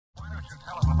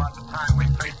Tell us about the time we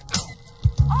faced doom.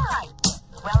 All right.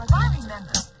 Well, as I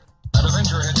remember. At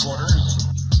Avenger headquarters.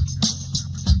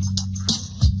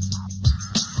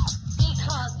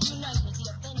 Because united, the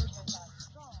Avengers are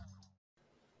strong.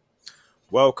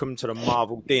 Welcome to the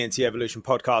Marvel D&T Evolution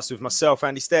podcast with myself,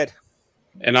 Andy Stead.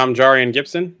 And I'm Jarian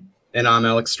Gibson. And I'm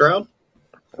Alex Stroud.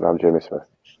 And I'm Jamie Smith.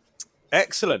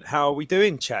 Excellent. How are we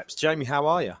doing, chaps? Jamie, how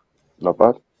are you? Not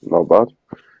bad.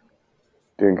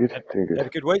 Doing good. Had a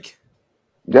good week?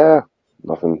 Yeah,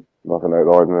 nothing out of the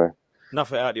ordinary.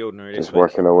 Nothing out of the ordinary this Just week.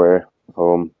 working away,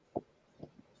 home,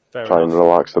 Fair trying enough. to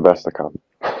relax the best I can.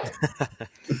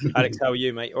 Alex, how are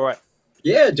you, mate? All right.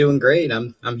 Yeah, doing great.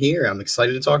 I'm here. I'm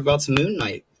excited to talk about some Moon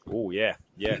Knight. Oh yeah,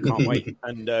 can't wait.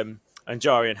 And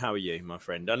Jarian, how are you, my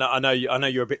friend? I know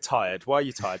you're a bit tired. Why are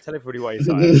you tired? Tell everybody why you're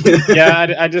tired.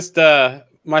 Yeah, I just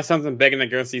my son's been begging to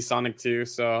go see Sonic 2,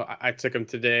 so I took him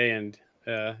today, and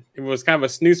it was kind of a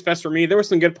snooze fest for me. There were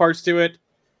some good parts to it,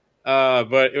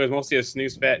 but it was mostly a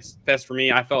snooze fest for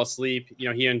me. I fell asleep. You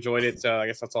know, he enjoyed it, so I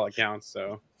guess that's all that counts.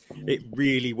 So It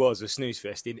really was a snooze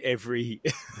fest in every,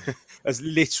 as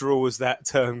literal as that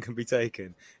term can be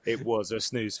taken. It was a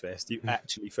snooze fest. You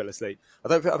actually fell asleep. I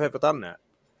don't think I've ever done that,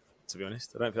 to be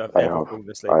honest. I don't think I've ever fallen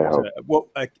asleep.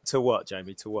 To what,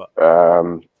 Jamie? To what?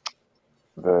 What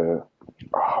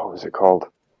was it called?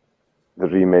 The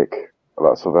remake of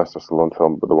that Sylvester Stallone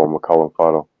film, but the one with Colin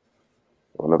Farrell.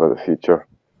 One about the future.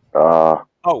 Total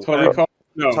Recall?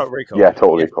 No. Total Recall. Yeah,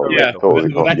 Total Recall. Yeah, Total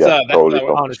Recall. that's Total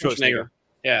Recall. Arnold Schwarzenegger.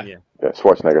 Yeah.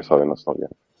 Schwarzenegger, sorry, that's not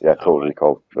yet. Yeah, Total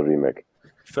Recall, the remake.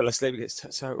 Fell asleep against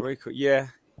Total Recall. Yeah.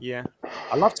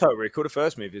 I love Total Recall, the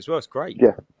first movie as well. It's great.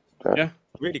 Yeah.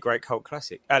 Really great cult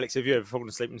classic. Alex, have you ever fallen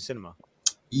asleep in the cinema?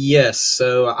 Yes,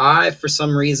 so I, for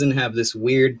some reason, have this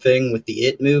weird thing with the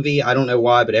It movie. I don't know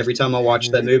why, but every time I watch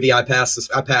that movie, I pass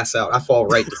out. I fall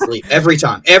right to sleep. Every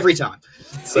time.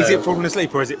 So, is it falling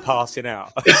asleep or is it passing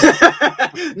out?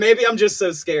 maybe I'm just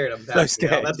so scared I'm passing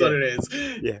out. That's what it is.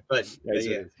 Yeah. But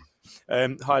yeah.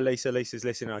 Hi, Lisa. Lisa's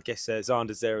listening. I guess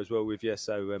Xander's there as well with you,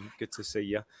 so good to see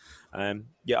you. I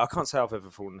can't say I've ever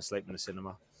fallen asleep in the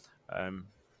cinema.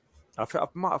 I think I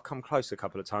might have come close a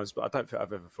couple of times, but I don't think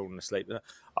I've ever fallen asleep.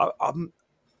 I'm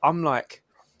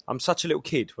such a little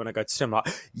kid when I go to cinema,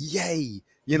 like, yay,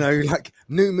 like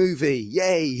new movie,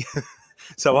 yay.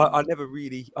 So I never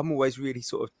really, I'm always really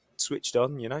sort of switched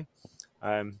on,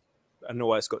 and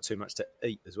always got too much to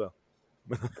eat as well.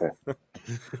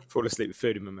 Fall asleep with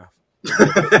food in my mouth.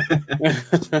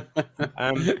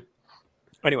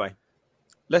 Anyway,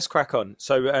 let's crack on.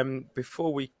 So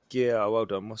before we get, well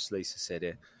done, what's Lisa said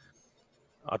here?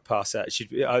 I'd pass out.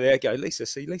 There you go, Lisa.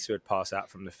 See, Lisa would pass out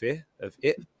from the fear of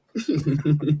it.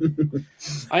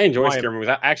 I enjoy scary movies.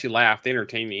 I actually laugh. They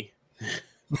entertain me.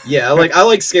 Yeah, I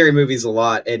like scary movies a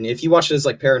lot, and if you watch those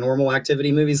like Paranormal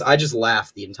Activity movies, I just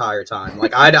laugh the entire time.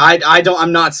 Like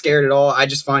I'm not scared at all. I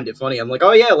just find it funny. I'm like,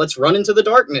 oh yeah, let's run into the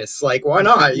darkness. Like, why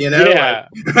not? Yeah.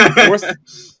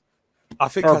 I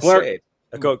think I said.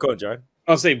 Go on, Joe.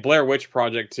 I'll say Blair Witch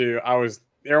Project too.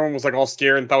 Everyone was like all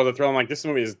scared and thought it was a thrill. I'm like, this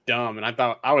movie is dumb, and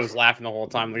I was laughing the whole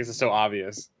time. Like, this is so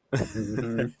obvious.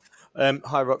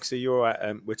 Hi, Roxy. You're all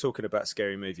right. We're talking about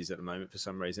scary movies at the moment for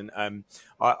some reason.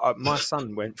 My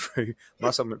son went through.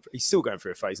 He's still going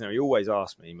through a phase now. He always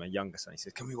asks me, my younger son. He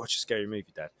says, "Can we watch a scary movie,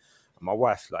 Dad?" And my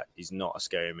wife, is not a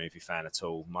scary movie fan at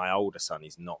all. My older son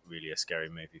is not really a scary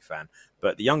movie fan,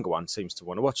 but the younger one seems to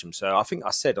want to watch them. So I think I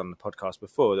said on the podcast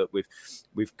before that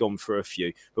we've gone through a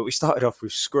few, but we started off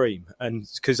with Scream, and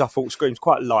because I thought Scream's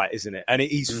quite light, isn't it? And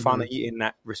it is funny in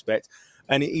that respect.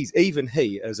 And it is, even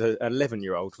he, as an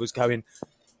 11-year-old, was going,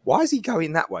 why is he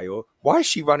going that way? Or why is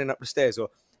she running up the stairs? Or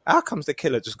how comes the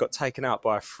killer just got taken out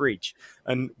by a fridge?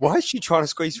 And why is she trying to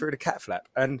squeeze through the cat flap?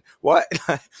 And why?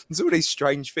 There's all these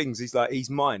strange things. His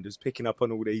mind was picking up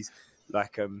on all these,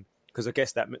 because I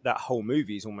guess that whole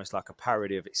movie is almost like a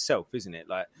parody of itself, isn't it?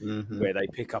 Where they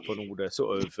pick up on all the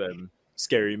sort of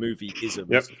scary movie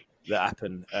isms that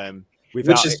happen.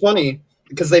 Which is funny.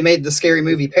 Because they made the scary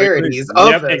movie parodies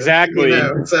of it. Exactly.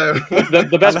 So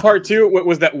the best part too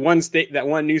was that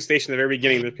one news station at the very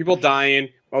beginning. The people dying,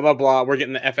 blah blah blah. We're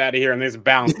getting the F out of here, and they just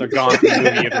bounce. They're gone from the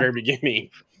movie at the very beginning.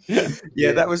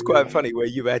 Yeah, that was quite funny. Where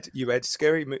you had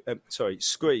Scream,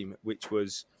 which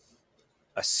was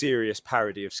a serious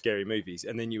parody of scary movies,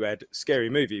 and then you had Scary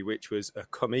Movie, which was a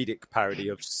comedic parody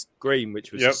of Scream,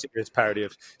 which was a serious parody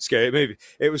of Scary Movie.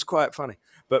 It was quite funny.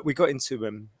 But we got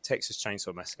into Texas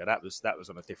Chainsaw Massacre. That was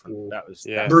on a different. That was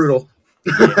brutal.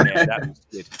 Yeah, that was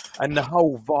good. And the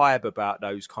whole vibe about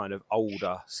those kind of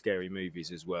older scary movies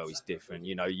as well is different.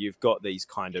 You've got these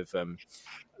kind of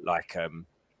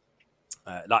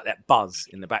like that buzz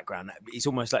in the background. It's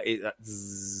almost like that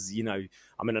zzz, you know.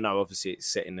 I mean, I know obviously it's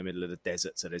set in the middle of the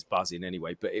desert, so there's buzzing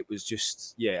anyway. But it was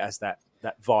just as that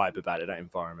vibe about it, that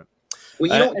environment.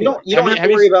 Well, you don't have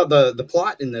to worry about the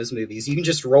plot in those movies. You can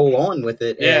just roll on with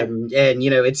it, and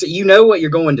it's what you're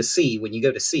going to see when you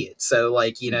go to see it. So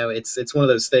it's one of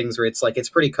those things where it's like it's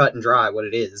pretty cut and dry what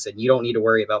it is, and you don't need to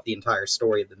worry about the entire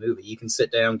story of the movie. You can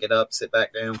sit down, get up, sit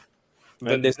back down.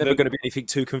 And there's never going to be anything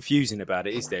too confusing about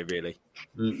it, is there? Really?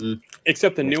 Mm-mm.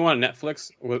 Except the new one on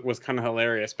Netflix was kind of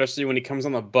hilarious, especially when he comes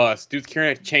on the bus. Dude's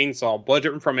carrying a chainsaw, blood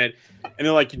dripping from it, and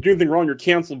they're like, "You do anything wrong, you're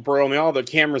canceled, bro." And all the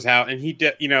cameras out, and he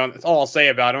did. That's all I'll say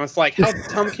about him. It's like, how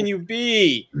dumb can you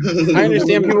be? I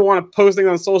understand people want to post things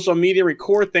on social media,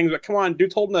 record things, but come on,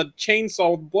 dude's holding a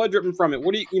chainsaw with blood dripping from it.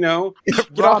 What do you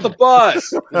get off the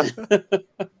bus?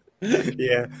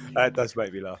 Yeah, that does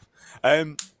make me laugh.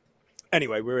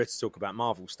 Anyway, we're here to talk about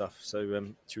Marvel stuff, so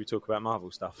should we talk about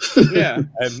Marvel stuff? Yeah.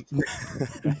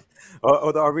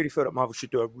 Although I really feel that Marvel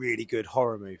should do a really good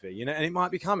horror movie, and it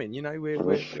might be coming.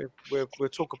 We'll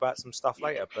talk about some stuff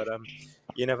later, but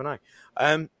you never know.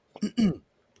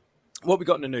 What we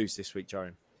got in the news this week,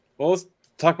 Jaren? Well, let's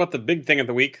talk about the big thing of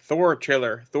the week: Thor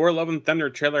trailer. Thor: Love and Thunder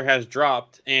trailer has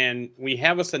dropped, and we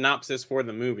have a synopsis for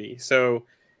the movie. So.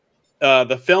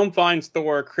 The film finds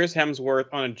Thor, Chris Hemsworth,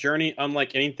 on a journey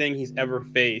unlike anything he's ever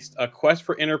faced, a quest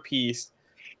for inner peace,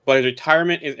 but his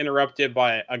retirement is interrupted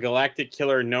by a galactic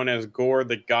killer known as Gore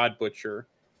the God Butcher,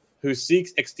 who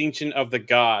seeks extinction of the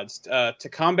gods. To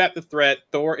combat the threat,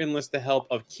 Thor enlists the help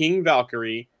of King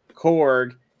Valkyrie,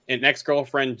 Korg, and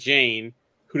ex-girlfriend Jane,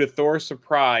 who to Thor's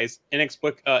surprise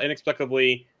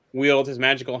inexplicably wields his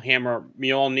magical hammer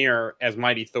Mjolnir as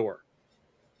Mighty Thor.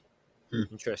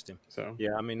 Interesting. So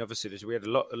yeah, I mean, obviously, we had a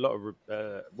lot of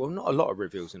not a lot of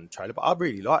reveals in the trailer, but I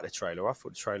really liked the trailer. I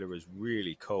thought the trailer was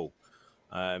really cool,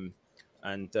 I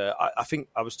think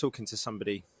I was talking to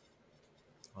somebody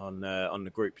on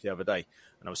the group the other day,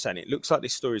 and I was saying it looks like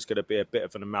this story is going to be a bit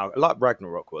of an like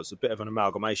Ragnarok was, a bit of an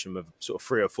amalgamation of sort of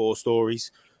 3 or 4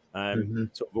 stories, sort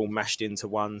of all mashed into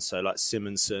one. So like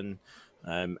Simonson,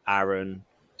 Aaron,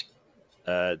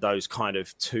 those kind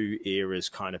of 2 eras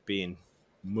kind of being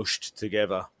mushed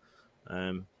together,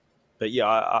 but yeah,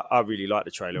 I really like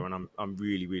the trailer, and I'm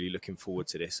really really looking forward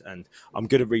to this, and I'm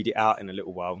going to read it out in a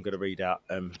little while. I'm going to read out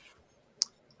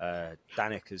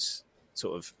Danica's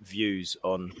sort of views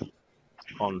on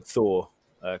Thor,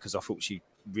 because I thought she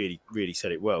really really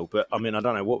said it well. But I mean, I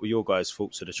don't know, what were your guys'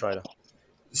 thoughts of the trailer?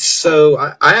 So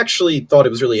I actually thought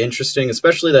it was really interesting,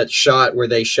 especially that shot where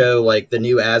they show like the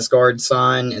new Asgard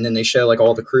sign, and then they show like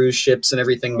all the cruise ships and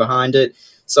everything behind it.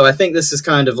 So I think this is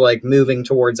kind of like moving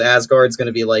towards Asgard's going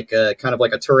to be like a kind of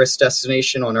like a tourist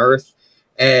destination on Earth.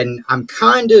 And I'm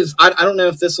kind of, I don't know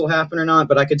if this will happen or not,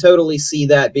 but I could totally see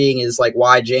that being is like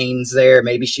why Jane's there.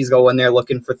 Maybe she's going there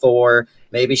looking for Thor.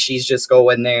 Maybe she's just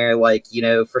going there like,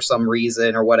 for some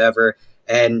reason or whatever.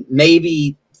 And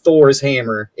maybe Thor's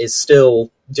hammer is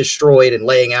still destroyed and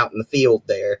laying out in the field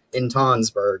there in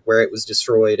Tonsberg, where it was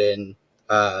destroyed in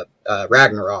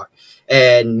Ragnarok.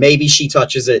 And maybe she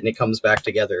touches it and it comes back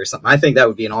together or something. I think that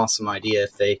would be an awesome idea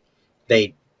if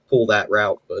they pull that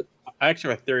route. But I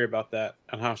actually have a theory about that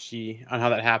on how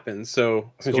that happens.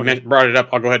 So since you brought it up,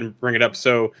 I'll go ahead and bring it up.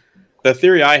 So the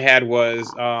theory I had was,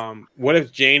 what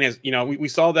if Jane has, we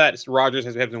saw that Rogers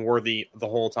has been worthy the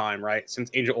whole time, right?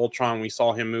 Since Age of Ultron, we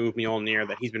saw him move Mjolnir,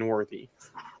 that he's been worthy.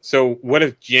 So what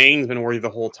if Jane's been worthy the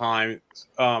whole time,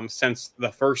 since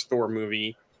the first Thor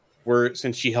movie,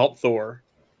 since she helped Thor,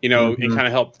 and kind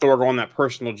of helped Thor go on that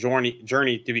personal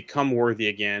journey to become worthy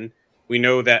again. We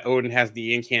know that Odin has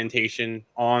the incantation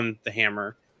on the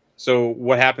hammer. So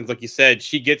what happens, like you said,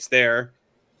 she gets there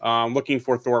looking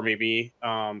for Thor maybe.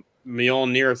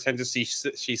 Mjolnir senses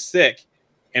she's sick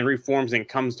and reforms and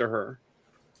comes to her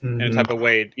in a type of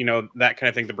way, that kind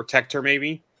of thing to protect her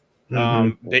maybe.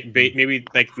 Maybe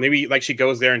she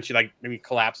goes there and she like maybe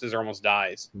collapses or almost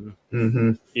dies,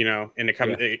 and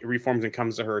it reforms and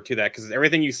comes to her to that, because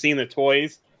everything you see in the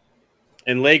toys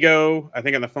and Lego, I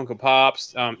think on the Funko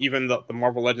Pops, even the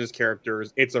Marvel Legends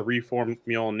characters, it's a reformed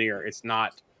Mjolnir. It's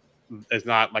not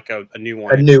like a new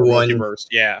one. A new one. Multiverse.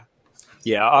 Yeah.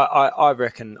 I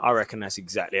reckon that's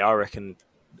exactly. I reckon.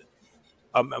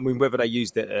 I mean, whether they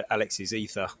used Alex's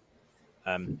ether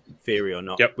theory or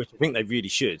not, which I think they really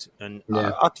should, and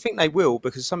I think they will,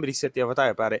 because somebody said the other day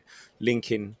about it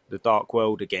linking the Dark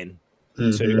World again.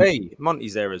 So hey,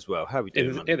 Monty's there as well. How are we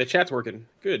doing, Monty? Yeah, the chat's working.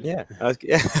 Good. Yeah.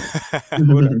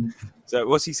 So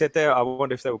what's he said there? I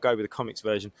wonder if they will go with the comics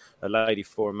version, a lady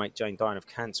Thor, and make Jane dying of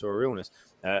cancer or illness.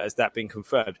 Has that been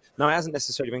confirmed? No, it hasn't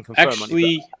necessarily been confirmed.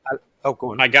 Actually, Monty, but,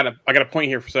 go on. I got a point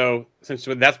here. So since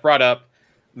that's brought up,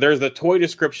 there's the toy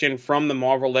description from the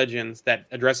Marvel Legends that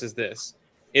addresses this.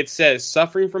 It says,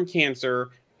 suffering from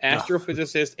cancer,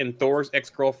 astrophysicist and Thor's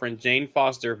ex-girlfriend Jane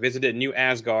Foster visited New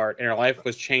Asgard, and her life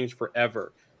was changed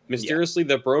forever. Mysteriously,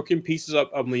 the broken pieces of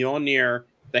Mjolnir,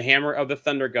 the hammer of the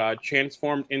Thunder God,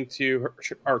 transformed her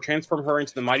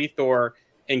into the mighty Thor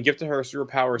and gifted her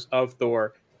superpowers of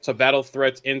Thor to battle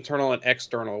threats internal and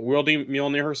external. Wielding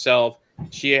Mjolnir herself,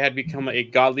 she had become a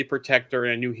godly protector,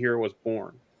 and a new hero was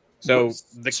born. So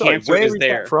the cancer where is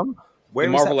there. That from? Where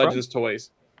the is Marvel that from? Legends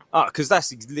toys. Because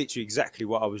that's literally exactly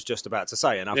what I was just about to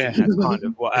say, and I think that's kind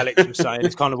of what Alex was saying.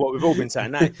 It's kind of what we've all been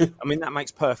saying. Now, I mean, that makes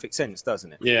perfect sense,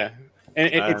 doesn't it? Yeah,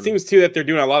 and it seems too that they're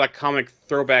doing a lot of comic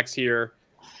throwbacks here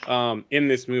in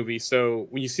this movie. So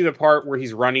when you see the part where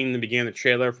he's running in the beginning of the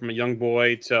trailer from a young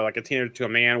boy to like a teenager to a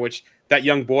man, which that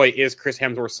young boy is Chris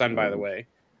Hemsworth's son, by the way,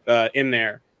 in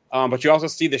there. But you also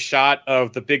see the shot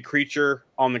of the big creature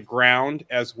on the ground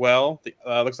as well.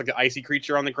 Looks like an icy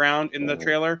creature on the ground in the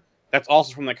trailer. That's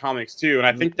also from the comics too. And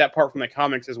I think that part from the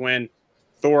comics is when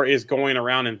Thor is going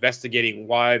around investigating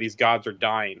why these gods are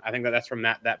dying. I think that's from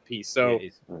that piece. So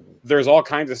there's all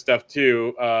kinds of stuff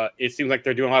too. It seems like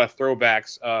they're doing a lot of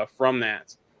throwbacks from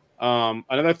that.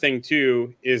 Another thing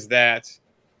too is that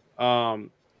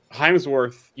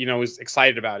Hemsworth, is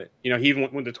excited about it. He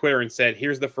even went to Twitter and said,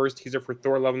 "Here's the first teaser for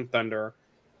Thor: Love and Thunder.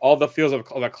 All the feels of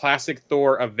a classic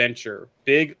Thor adventure.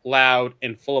 Big, loud,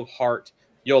 and full of heart.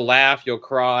 You'll laugh, you'll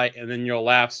cry, and then you'll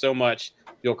laugh so much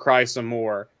you'll cry some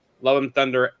more. Love and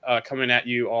Thunder coming at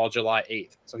you all July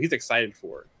 8th." So he's excited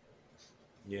for it.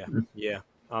 Yeah.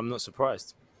 I'm not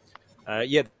surprised.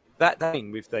 That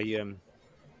thing with the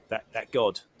that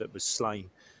god that was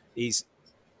slain is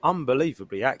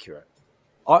unbelievably accurate.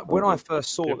 When I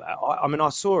first saw that, I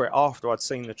saw it after I'd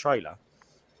seen the trailer,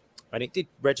 and it did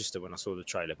register when I saw the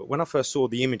trailer. But when I first saw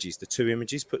the images, the two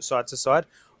images put side to side,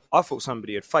 I thought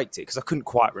somebody had faked it because I couldn't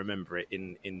quite remember it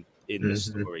in the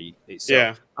story itself.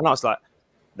 Yeah. And I was like,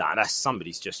 nah, that's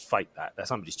somebody's just faked that. That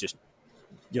somebody's just,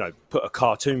 put a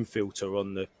cartoon filter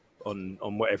on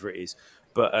whatever it is.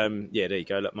 But there you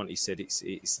go. Like Monty said, it's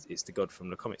the god from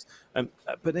the comics.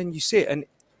 But then you see it, and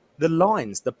the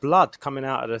lines, the blood coming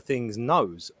out of the thing's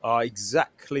nose are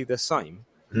exactly the same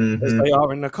as they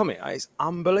are in the comic. It's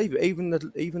unbelievable.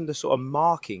 Even the sort of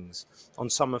markings on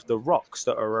some of the rocks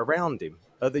that are around him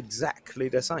are exactly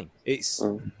the same. It's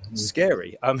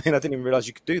scary. I mean, I didn't even realize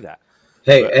you could do that.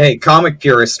 Hey, comic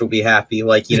purists will be happy.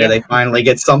 Like, they finally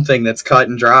get something that's cut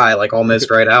and dry, like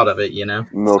almost right out of it,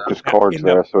 No, because Cord's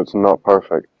there, so it's not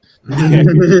perfect.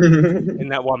 In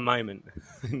that one moment.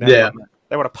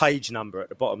 They want a page number at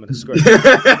the bottom of the screen.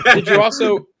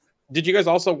 Did you guys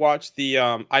also watch the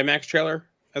IMAX trailer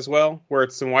as well, where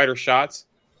it's some wider shots?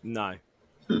 No.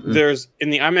 There's in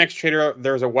the IMAX trailer,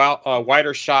 there's a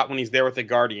wider shot when he's there with the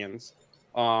Guardians.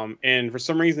 And for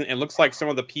some reason, it looks like some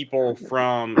of the people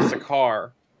from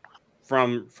Sakaar,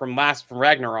 from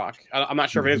Ragnarok. I'm not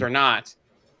sure if it is or not,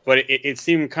 but it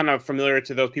seemed kind of familiar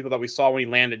to those people that we saw when he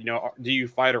landed. Do you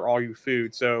fight or are you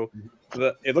food? So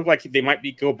it looked like they might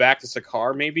go back to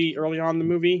Sakaar maybe early on in the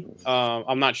movie.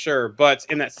 I'm not sure, but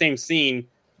in that same scene,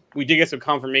 we did get some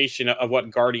confirmation of what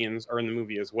Guardians are in the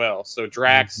movie as well. So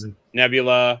Drax,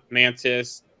 Nebula,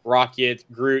 Mantis, Rocket,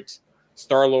 Groot,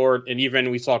 Star-Lord, and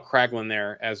even we saw Kraglin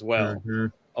there as well,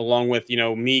 along with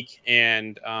Meek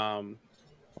and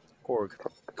Korg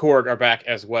are back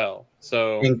as well.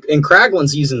 So and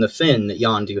Kraglin's using the fin that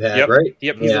Yondu had, right?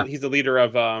 Yep, he's the leader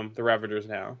of the Ravagers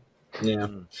now. Yeah,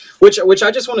 which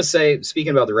I just want to say,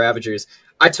 speaking about the Ravagers,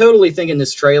 I totally think in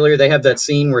this trailer they have that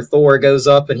scene where Thor goes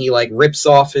up and he like rips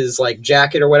off his like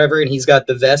jacket or whatever, and he's got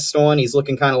the vest on. He's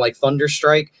looking kind of like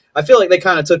Thunderstrike. I feel like they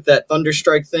kind of took that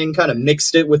Thunderstrike thing, kind of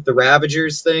mixed it with the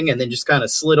Ravagers thing, and then just kind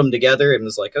of slid them together and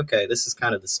was like, okay, this is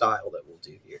kind of the style that we'll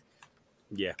do here.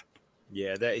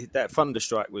 Yeah, that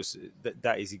Thunderstrike was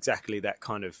that is exactly that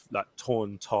kind of like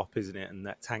torn top, isn't it? And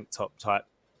that tank top type.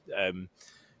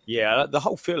 The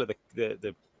whole feel of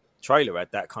the trailer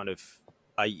had that kind of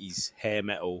 80s hair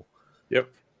metal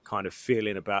kind of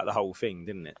feeling about the whole thing,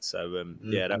 didn't it? So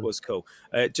that was cool.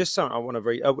 Just something I want to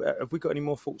read. Have we got any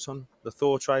more thoughts on the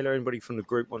Thor trailer? Anybody from the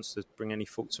group wants to bring any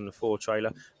thoughts on the Thor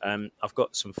trailer? I've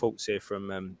got some thoughts here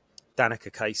from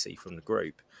Danica Casey from the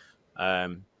group.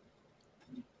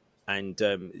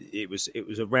 It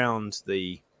was around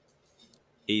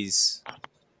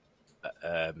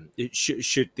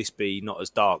should this be not as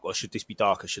dark, or should this be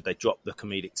darker? Should they drop the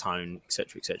comedic tone,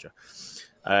 etc., etc.?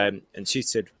 And she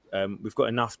said, "We've got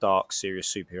enough dark,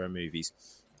 serious superhero movies,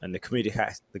 and the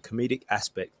comedic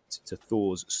aspect to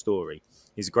Thor's story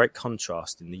is a great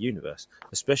contrast in the universe,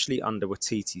 especially under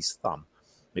Waititi's thumb.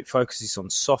 It focuses on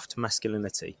soft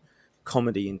masculinity,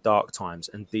 comedy in dark times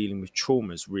and dealing with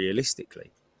traumas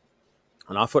realistically.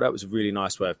 And I thought that was a really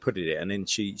nice way of putting it. And then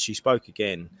she spoke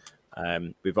again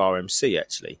with RMC,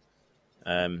 actually,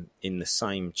 in the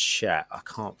same chat. I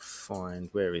can't find,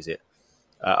 where is it?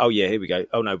 Oh, yeah, here we go.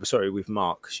 Oh, no, sorry, with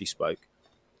Mark, she spoke.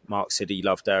 Mark said he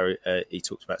loved how he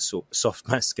talked about soft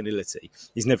masculinity.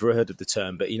 He's never heard of the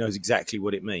term, but he knows exactly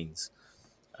what it means.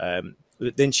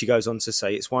 But then she goes on to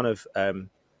say it's one of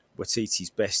Waititi's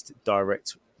best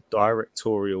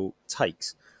directorial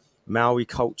takes. Maori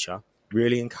culture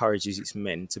really encourages its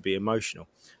men to be emotional,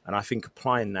 and I think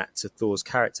applying that to Thor's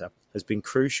character has been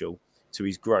crucial to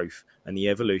his growth and the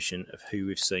evolution of who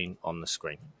we've seen on the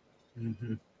screen.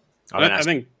 Mm-hmm. I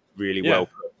think really yeah. well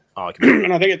put argument.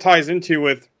 And I think it ties into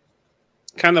with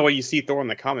kind of the way you see Thor in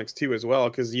the comics too, as well,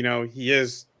 because he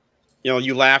is,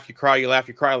 you laugh, you cry,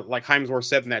 like Hemsworth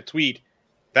said in that tweet.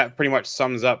 That pretty much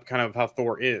sums up kind of how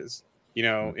Thor is,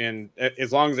 and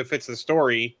as long as it fits the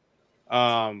story,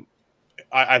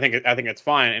 I think it's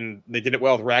fine. And they did it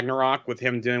well with Ragnarok, with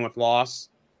him dealing with loss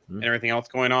and everything else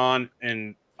going on,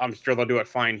 and I'm sure they'll do it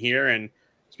fine here. And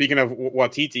speaking of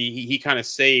Waititi, he kind of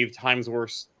saved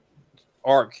Hemsworth's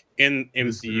arc in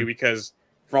MCU because,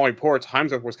 from all reports,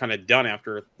 Hemsworth was kind of done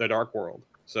after the Dark World.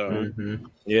 So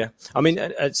yeah, I mean,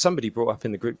 somebody brought up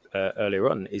in the group earlier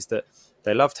on is that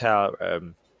they loved how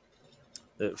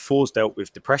Thor's dealt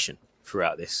with depression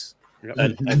throughout this,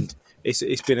 and it's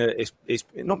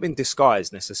not been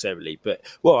disguised necessarily, but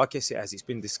I guess it has. It's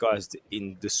been disguised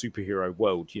in the superhero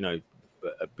world,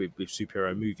 with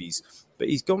superhero movies. But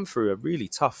he's gone through a really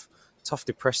tough,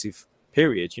 depressive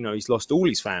period. He's lost all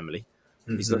his family,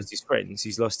 he's lost his friends,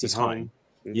 he's lost his home.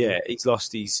 Yeah, he's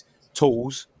lost his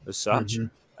tools as such.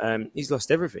 He's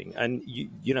lost everything, and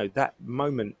you know that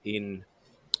moment in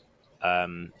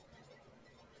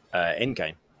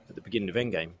Endgame, at the beginning of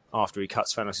Endgame, after he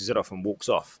cuts Thanos' head off and walks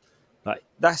off, like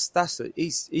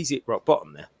he's hit rock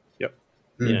bottom there. Yep.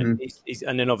 He's,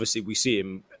 and then obviously we see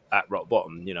him at rock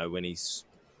bottom, when he's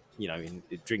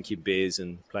drinking beers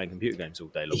and playing computer games all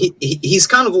day long. He's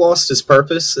kind of lost his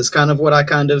purpose is kind of what I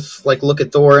kind of like look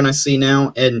at Thor and I see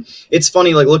now. And it's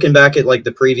funny, like looking back at like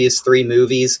the previous 3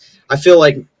 movies, I feel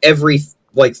like every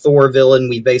like Thor villain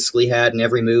we basically had in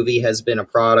every movie has been a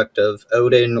product of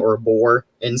Odin or Bor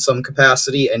in some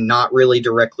capacity and not really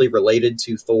directly related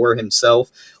to Thor himself.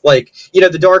 Like,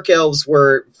 the Dark Elves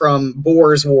were from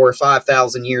Bor's War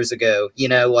 5,000 years ago,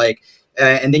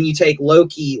 and then you take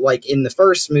Loki, like in the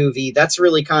first movie, that's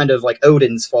really kind of like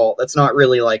Odin's fault. That's not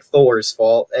really like Thor's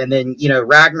fault. And then,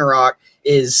 Ragnarok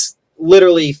is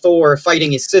literally Thor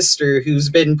fighting his sister who's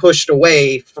been pushed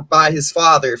away by his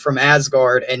father from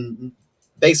Asgard and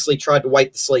basically tried to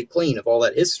wipe the slate clean of all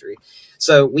that history.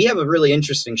 So we have a really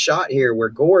interesting shot here where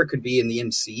Gorr could be in the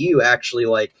MCU actually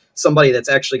like somebody that's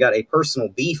actually got a personal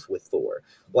beef with Thor.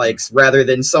 Like, rather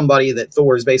than somebody that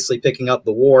Thor is basically picking up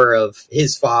the war of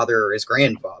his father or his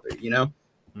grandfather,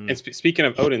 And speaking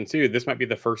of Odin, too, this might be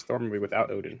the first Thor movie without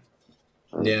Odin.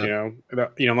 Yeah.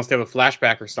 Unless they have a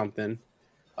flashback or something.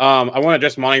 I want to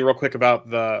address Monty real quick about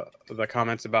the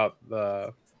comments about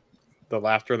the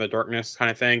laughter and the darkness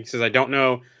kind of thing. He says, I don't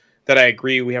know that I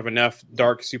agree we have enough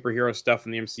dark superhero stuff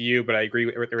in the MCU, but I agree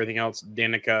with everything else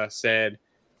Danica said.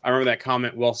 I remember that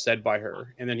comment, well said by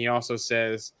her. And then he also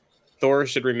says, Thor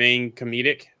should remain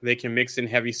comedic. They can mix in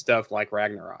heavy stuff like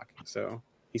Ragnarok. So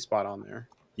he's spot on there.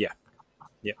 Yeah.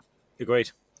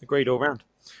 Agreed all around.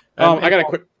 I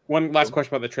got one last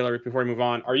question about the trailer before we move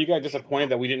on. Are you guys disappointed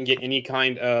that we didn't get any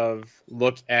kind of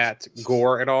look at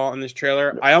Gorr at all in this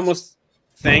trailer? I almost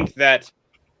think that,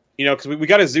 because we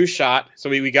got a Zeus shot. So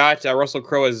we got Russell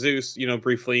Crowe as Zeus,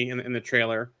 briefly in the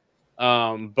trailer.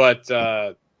 But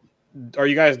are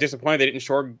you guys disappointed they didn't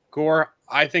show Gorr?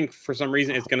 I think for some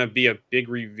reason it's going to be a big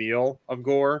reveal of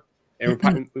Gorr,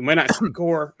 and we might not see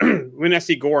Gorr. We might not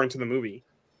see Gorr into the movie,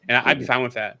 and I'd be fine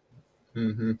with that.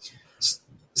 Mm-hmm.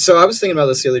 So I was thinking about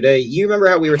this the other day. You remember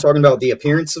how we were talking about the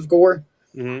appearance of Gorr?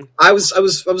 Mm-hmm. I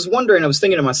was wondering. I was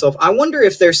thinking to myself, I wonder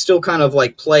if they're still kind of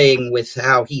like playing with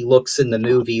how he looks in the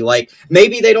movie. Like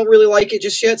maybe they don't really like it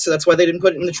just yet, so that's why they didn't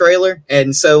put it in the trailer.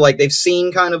 And so like they've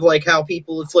seen kind of like how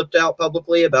people have flipped out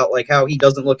publicly about like how he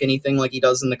doesn't look anything like he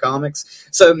does in the comics.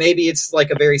 So maybe it's like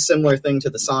a very similar thing to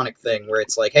the Sonic thing, where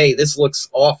it's like, hey, this looks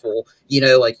awful.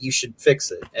 Like you should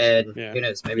fix it. And who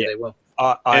knows? Maybe they will.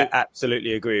 I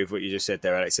absolutely agree with what you just said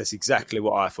there, Alex. That's exactly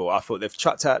what I thought. I thought they've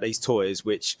chucked out these toys,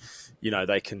 which,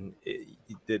 they can,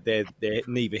 they're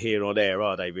neither here nor there,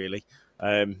 are they really?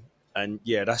 And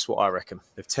yeah, that's what I reckon.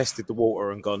 They've tested the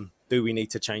water and gone, do we need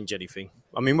to change anything?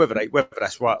 I mean, whether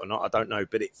that's right or not, I don't know,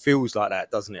 but it feels like that,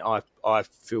 doesn't it? I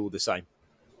feel the same.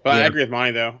 But I Yeah. agree with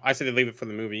Monty though. I said they leave it for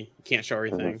the movie. You can't show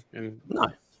everything. And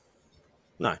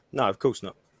No, of course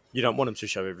not. You don't want them to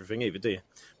show everything either, do you?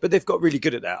 But they've got really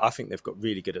good at that. I think they've got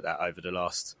really good at that over the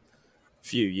last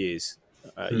few years.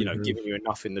 You know, giving you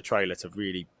enough in the trailer to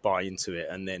really buy into it,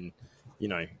 and then, you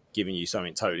know, giving you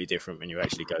something totally different when you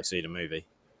actually go see the movie.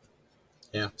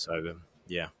 Yeah. So,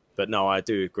 yeah. But no, I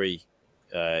do agree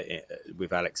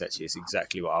with Alex, actually. It's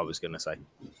exactly what I was going to say.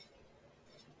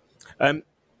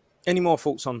 Any more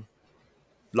thoughts on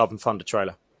Love and Thunder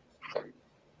trailer?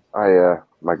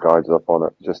 My guide's up on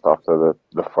it just after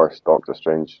the first Doctor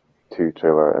Strange 2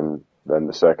 trailer and then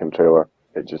the second trailer.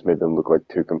 It just made them look like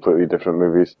two completely different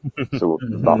movies. So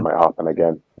that might happen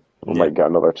again. We might get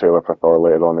another trailer for Thor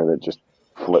later on and it just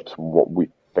flips what we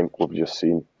think we've just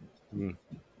seen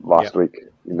last week.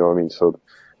 You know what I mean? So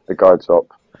the guide's up.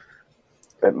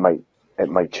 It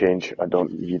might change.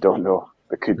 You don't know.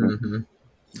 It could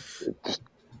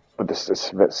but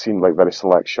it seemed like very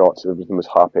select shots. Everything was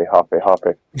happy.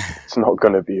 It's not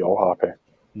going to be all happy.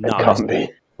 No, it can't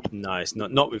be. No, it's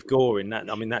not. Not with gore in that.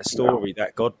 I mean, that story,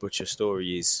 that God Butcher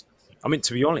story is. I mean,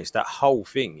 to be honest, that whole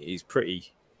thing is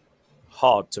pretty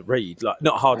hard to read. Like,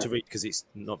 not hard to read because it's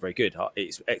not very good.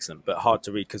 It's excellent, but hard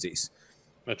to read because it's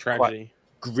a tragedy,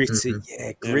 gritty,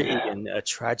 gritty, and a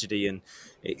tragedy, and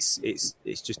it's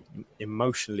just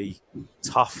emotionally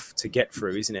tough to get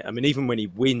through, isn't it? I mean, even when he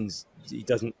wins, he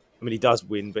doesn't. I mean, he does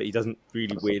win, but he doesn't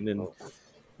really win, and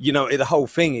you know, the whole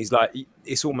thing is like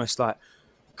it's almost like.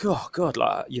 Oh God,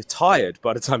 like you're tired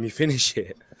by the time you finish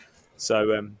it.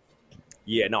 So,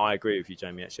 yeah, no, I agree with you,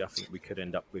 Jamie. Actually, I think we could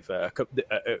end up with a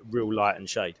real light and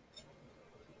shade.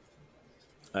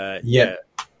 Yeah.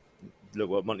 Look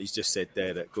what Monty's just said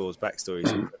there. That Gore's backstory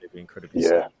is incredibly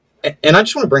sad. And I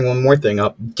just want to bring one more thing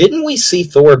up. Didn't we see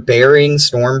Thor burying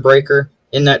Stormbreaker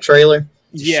in that trailer?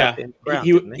 Yeah,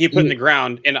 he put in the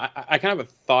ground, and I kind of have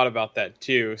a thought about that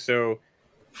too. So,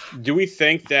 do we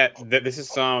think that this is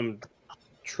some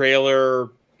trailer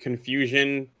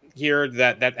confusion here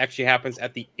that actually happens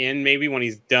at the end, maybe when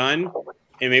he's done,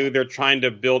 and maybe they're trying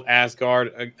to build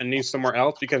Asgard anew somewhere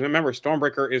else? Because remember,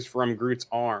 Stormbreaker is from Groot's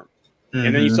arm,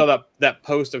 and then you saw that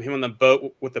post of him on the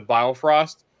boat with the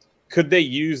Bifrost. Could they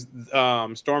use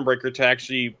Stormbreaker to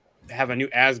actually have a new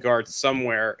Asgard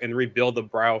somewhere and rebuild the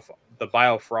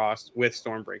Bifrost with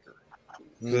Stormbreaker?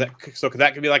 So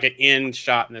that could be like an end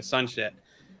shot in the sunset.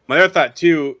 My other thought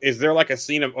too is there like a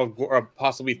scene of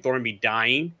possibly Thornby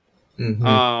dying,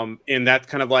 and that's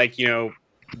kind of like, you know,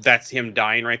 that's him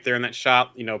dying right there in that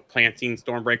shot. You know, planting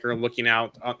Stormbreaker, looking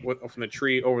out from the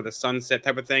tree over the sunset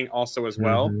type of thing, also as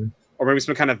well, or maybe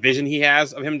some kind of vision he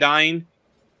has of him dying.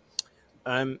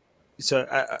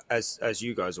 So as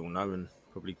you guys all know, and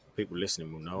probably people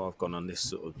listening will know, I've gone on this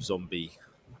sort of zombie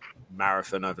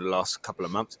marathon over the last couple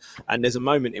of months, and there's a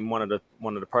moment in one of the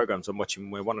programs I'm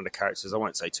watching where one of the characters, I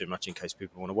won't say too much in case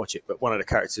people want to watch it, but one of the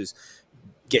characters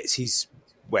gets his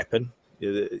weapon,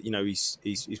 you know,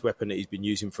 his weapon that he's been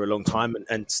using for a long time,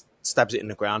 and stabs it in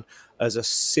the ground as a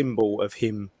symbol of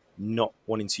him not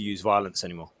wanting to use violence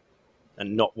anymore,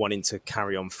 and not wanting to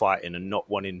carry on fighting, and not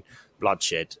wanting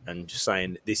bloodshed, and just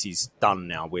saying, this is done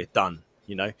now, we're done,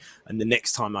 you know. And the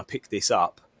next time I pick this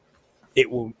up,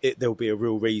 there'll be a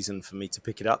real reason for me to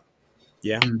pick it up.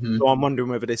 Yeah. So I'm wondering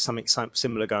whether there's something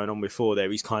similar going on with Thor there.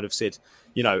 He's kind of said,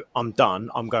 you know, I'm done.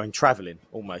 I'm going traveling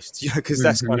almost, you know, because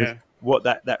that's kind of what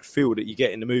that feel that you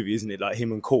get in the movie, isn't it? Like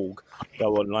him and Korg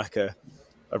go on like a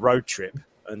road trip,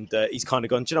 and he's kind of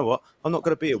gone, do you know what? I'm not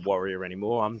going to be a warrior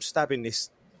anymore. I'm stabbing this,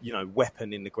 you know,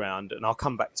 weapon in the ground, and I'll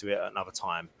come back to it at another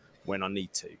time when I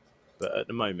need to. But at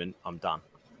the moment, I'm done.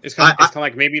 It's kind of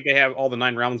like maybe they have all the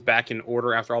 9 realms back in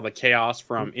order after all the chaos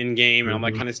from Endgame and all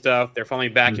that kind of stuff. They're finally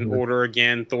back in order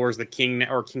again. Thor's the king,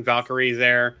 or King Valkyrie's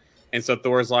there. And so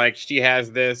Thor's like, she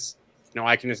has this, you know,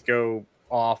 I can just go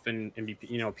off and be,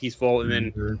 you know, peaceful. And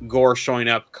then Gore showing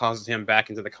up causes him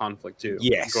back into the conflict too.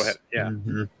 Yes. Go ahead.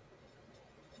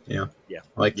 Yeah. Yeah.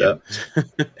 I like that.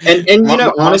 And you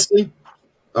know, honestly...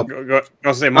 I was going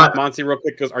to say, Monty, real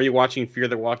quick, goes, are you watching Fear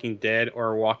the Walking Dead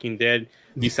or Walking Dead?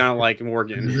 You sound like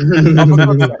Morgan.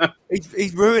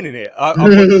 He's ruining it. I'm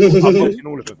watching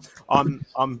all of them.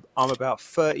 I'm about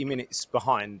 30 minutes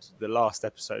behind the last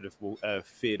episode of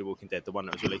Fear the Walking Dead, the one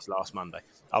that was released last Monday.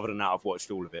 Other than that, I've watched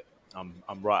all of it. I'm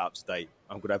right up to date.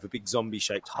 I'm going to have a big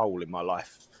zombie-shaped hole in my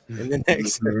life in the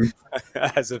next,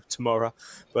 as of tomorrow.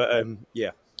 But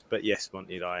yeah. But yes,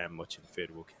 Monty, I am watching Fear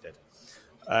the Walking Dead.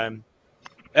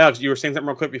 Alex, you were saying something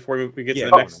real quick before we get to Yeah,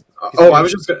 the go next. Oh, I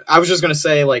was just gonna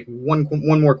say like one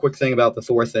more quick thing about the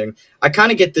Thor thing. I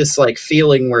kind of get this like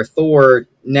feeling where Thor,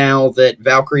 now that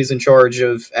Valkyrie's in charge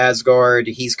of Asgard,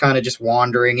 he's kind of just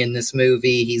wandering in this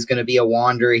movie. He's gonna be a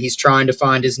wanderer. He's trying to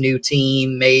find his new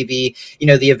team. Maybe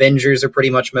the Avengers are pretty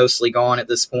much mostly gone at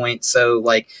this point, so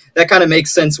like that kind of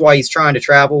makes sense why he's trying to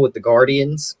travel with the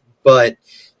Guardians. But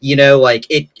like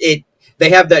it they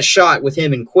have that shot with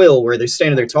him and Quill where they're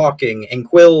standing there talking, and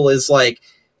Quill is like,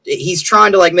 he's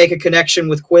trying to like make a connection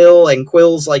with Quill, and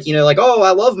Quill's like, like, oh, I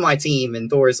love my team,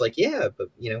 and Thor's like, yeah, but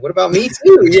what about me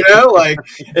too? Like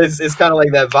it's kind of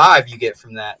like that vibe you get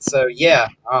from that. So yeah,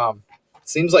 it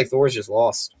seems like Thor's just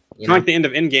lost. Kind of like the end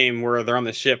of Endgame where they're on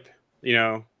the ship,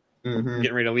 Mm-hmm.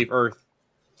 getting ready to leave Earth.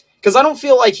 Because I don't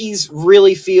feel like he's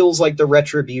really feels like the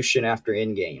retribution after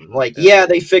Endgame. Like, yeah,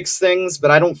 they fix things, but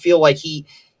I don't feel like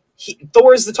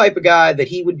Thor's the type of guy that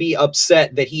he would be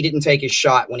upset that he didn't take his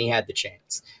shot when he had the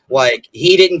chance. Like,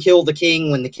 he didn't kill the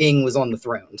king when the king was on the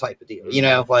throne type of deal,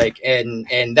 like, and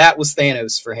that was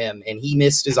Thanos for him, and he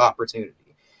missed his opportunity.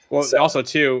 Well, also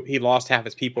too, he lost half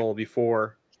his people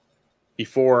before the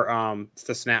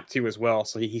snap too as well.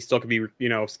 So he still could be,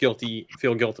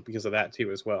 feel guilty because of that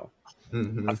too as well.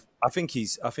 Mm-hmm. I think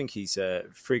he's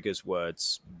Frigga's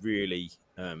words really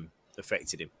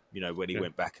affected him. When he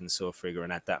went back and saw Frigga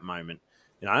and had that moment.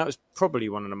 That was probably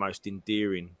one of the most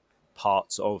endearing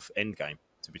parts of Endgame,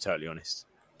 to be totally honest.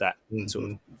 That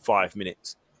sort of 5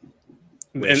 minutes.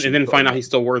 And then find out he's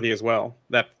still worthy as well.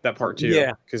 That part too.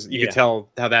 Yeah. Because you could tell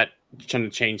how that kind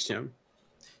of changed him.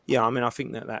 Yeah, I mean, I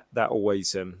think that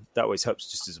always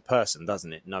helps just as a person,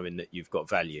 doesn't it? Knowing that you've got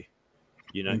value.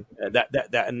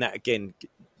 That again,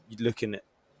 looking at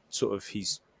sort of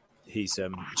his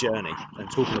journey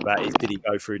and talking about did he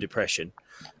go through depression,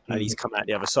 and he's come out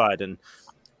the other side, and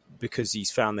because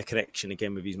he's found the connection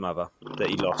again with his mother that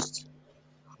he lost,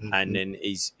 and then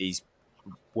he's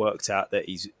worked out that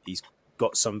he's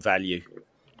got some value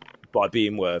by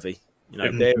being worthy.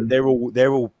 They're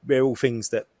all things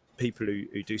that people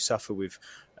who do suffer with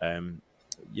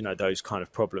those kind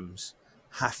of problems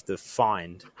have to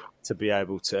find to be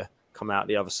able to come out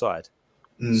the other side.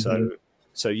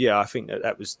 So yeah, I think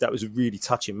that was a really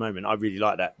touching moment. I really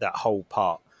like that whole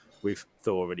part with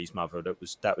Thor and his mother.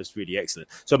 That was really excellent.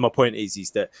 So my point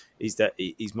is that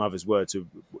his mother's words are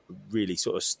really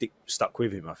sort of stuck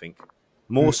with him. I think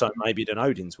more so maybe than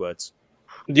Odin's words.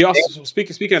 Do you also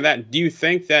speaking of that? Do you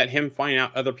think that him finding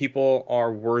out other people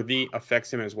are worthy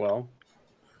affects him as well?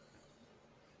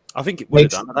 I think it would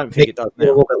have done. I don't think it does now. A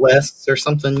little bit less or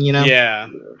something, Yeah.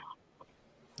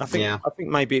 I think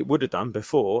maybe it would have done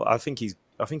before. I think he's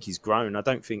grown. I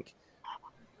don't think.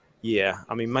 Yeah,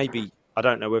 I mean, maybe I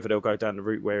don't know whether they'll go down the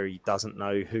route where he doesn't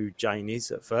know who Jane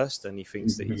is at first, and he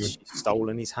thinks that he's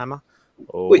stolen his hammer,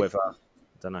 or whether I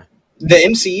don't know. The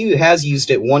MCU has used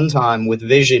it one time with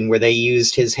Vision, where they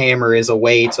used his hammer as a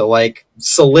way to like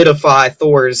solidify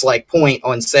Thor's like point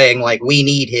on saying like we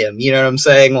need him. You know what I'm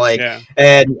saying? Like,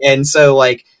 and so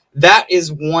like. That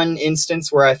is one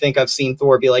instance where I think I've seen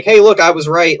Thor be like, "Hey, look, I was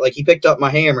right. Like, he picked up my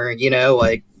hammer,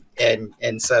 like,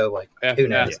 and so like, who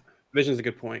knows?" Yeah. Vision's a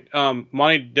good point.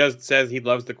 Monty says he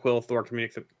loves the Quill Thor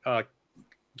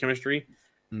chemistry.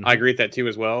 Mm-hmm. I agree with that too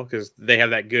as well, because they have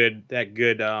that good back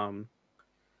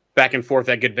and forth,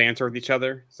 that good banter with each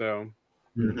other. So,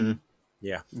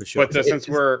 yeah, for sure. But since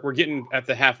we're getting at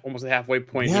almost the halfway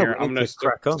point here, I'm going to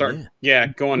start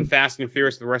going fast and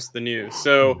furious with the rest of the news.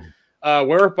 So.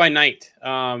 Werewolf by Night.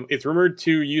 It's rumored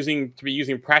to be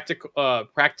using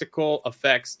practical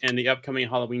effects in the upcoming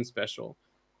Halloween special.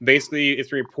 Basically,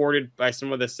 it's reported by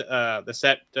some of the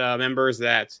set members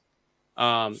that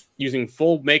using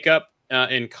full makeup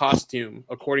and costume,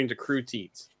 according to crew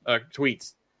tweets. But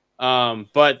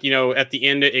at the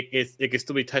end, it can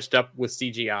still be touched up with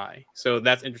CGI. So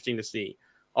that's interesting to see.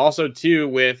 Also, too,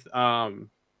 with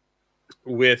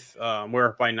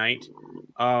Werewolf by Night.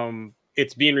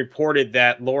 It's being reported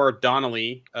that Laura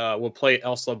Donnelly will play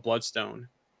Elsa Bloodstone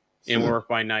in Werewolf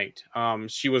by Night.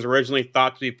 She was originally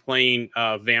thought to be playing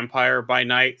Vampire by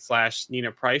Night /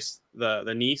 Nina Price,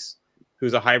 the niece,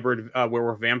 who's a hybrid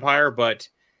werewolf vampire. But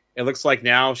it looks like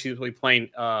now she's really playing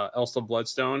Elsa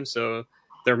Bloodstone. So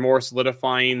they're more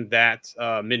solidifying that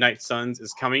Midnight Suns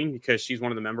is coming because she's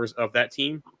one of the members of that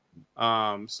team.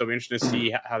 So we're interested to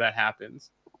see how that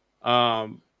happens.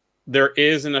 There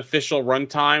is an official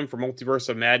runtime for Multiverse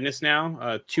of Madness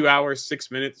now, 2 hours, 6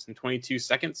 minutes, and 22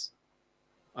 seconds.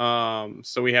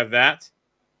 So we have that.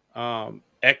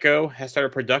 Echo has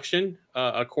started production,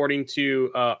 according to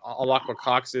Alakwa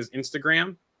Cox's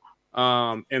Instagram.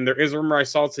 And there is a rumor I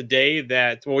saw today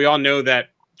that, we all know that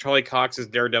Charlie Cox's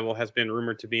Daredevil has been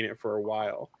rumored to be in it for a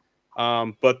while.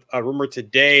 But a rumor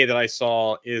today that I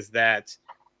saw is that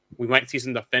we might see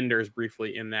some Defenders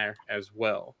briefly in there as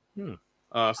well. So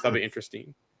that'll be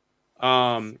interesting.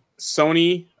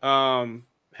 Sony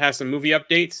has some movie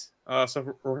updates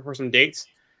for some dates.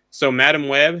 So Madam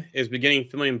Web is beginning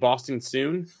filming in Boston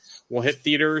soon. Will hit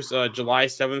theaters July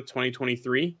 7th,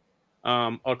 2023.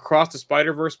 Across the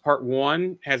Spider-Verse Part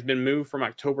 1 has been moved from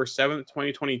October 7th,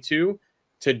 2022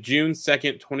 to June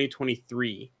 2nd,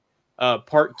 2023.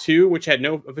 Part 2, which had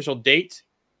no official date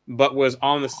but was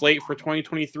on the slate for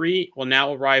 2023, will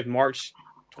now arrive March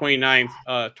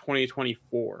 29th,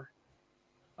 2024.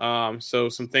 So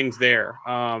some things there.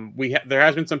 There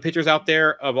has been some pictures out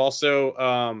there of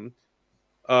also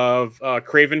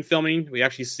Craven filming. We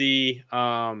actually see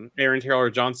Aaron Taylor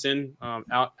Johnson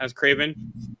out as Craven.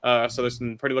 So there's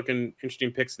some pretty looking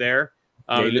interesting pics there.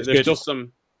 There's good. still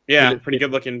some, pretty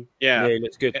good looking. Yeah, he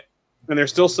looks good. And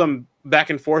there's still some back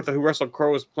and forth of who Russell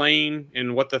Crowe is playing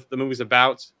and what the movie's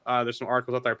about. There's some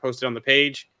articles out there posted on the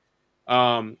page.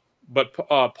 But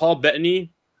Paul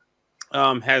Bettany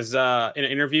has, in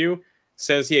an interview,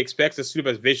 says he expects to suit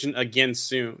up as Vision again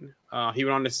soon. He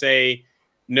went on to say,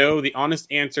 no, the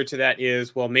honest answer to that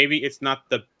is, well, maybe it's not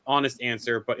the honest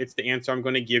answer, but it's the answer I'm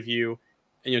going to give you,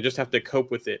 and you'll just have to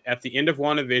cope with it. At the end of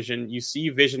WandaVision, you see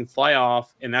Vision fly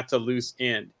off, and that's a loose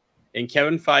end. And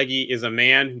Kevin Feige is a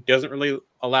man who doesn't really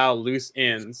allow loose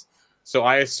ends. So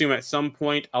I assume at some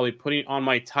point I'll be putting on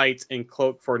my tights and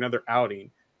cloak for another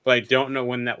outing, but I don't know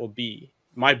when that will be.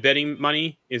 My betting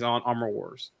money is on Armor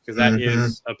Wars because that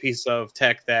is a piece of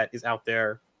tech that is out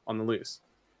there on the loose.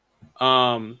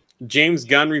 James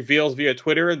Gunn reveals via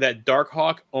Twitter that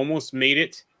Darkhawk almost made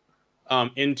it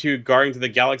into Guardians of the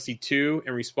Galaxy 2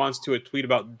 in response to a tweet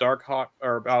about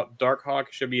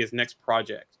Darkhawk should be his next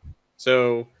project.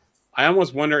 So I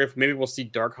almost wonder if maybe we'll see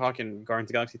Darkhawk in Guardians of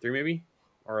the Galaxy 3 maybe,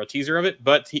 or a teaser of it.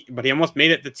 But he almost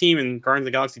made it the team in Guardians of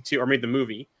the Galaxy 2, or made the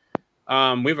movie. We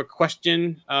have a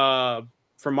question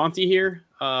from Monty here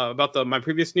about my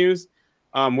previous news.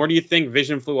 Where do you think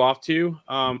Vision flew off to?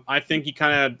 I think he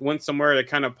kind of went somewhere to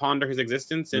kind of ponder his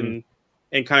existence and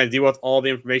kind of deal with all the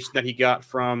information that he got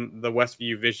from the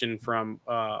Westview Vision from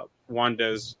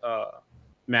Wanda's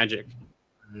magic.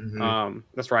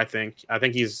 That's where I think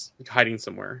he's hiding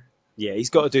somewhere. Yeah, he's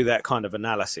got to do that kind of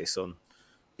analysis on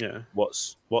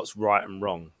what's right and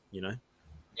wrong, you know?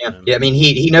 Yeah. I mean,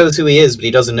 he knows who he is, but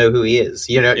he doesn't know who he is.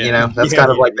 You know, that's kind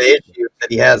of like the issue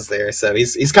that he has there. So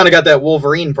he's kind of got that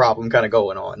Wolverine problem kind of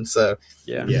going on. So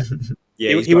yeah.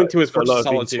 He went to his first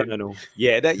solitude.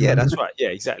 That's right. Yeah,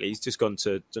 exactly. He's just gone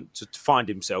to find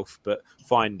himself, but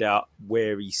find out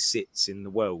where he sits in the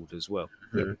world as well.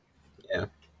 Yeah.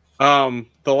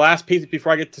 The last piece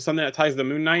before I get to something that ties the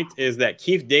Moon Knight is that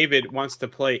Keith David wants to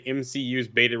play MCU's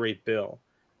Beta Ray Bill,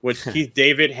 which Keith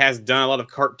David has done a lot of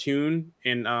cartoon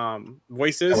and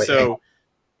voices, so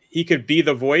he could be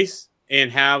the voice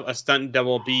and have a stunt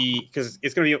double be, because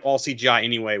it's going to be all CGI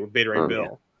anyway with Beta Ray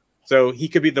Bill. So he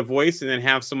could be the voice and then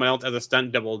have someone else as a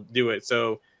stunt double do it.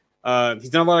 So he's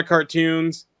done a lot of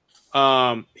cartoons.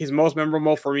 His most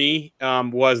memorable for me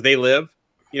was They Live.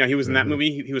 You know, he was in that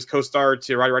movie. He was co-star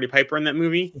to Roddy Piper in that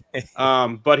movie.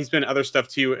 But he's been in other stuff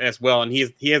too as well. And he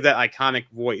has that iconic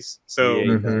voice. So,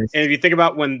 and if you think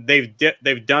about when they've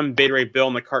done Beta Ray Bill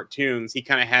in the cartoons, he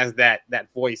kind of has that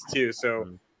voice too. So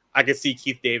I could see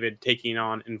Keith David taking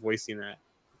on and voicing that.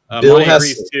 Bill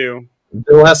agrees too.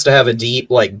 Bill has to have a deep,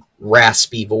 like,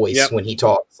 raspy voice when he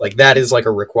talks. Like, that is like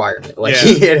a requirement. Like,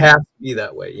 it has to be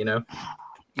that way, you know?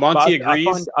 Monty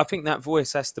agrees. I think that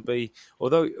voice has to be,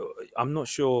 although I'm not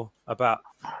sure about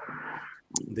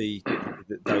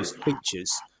those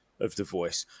features of the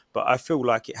voice, but I feel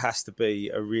like it has to be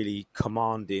a really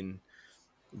commanding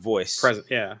voice.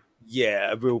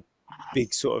 Yeah, a real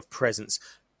big sort of presence.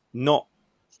 Not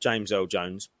James Earl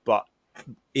Jones, but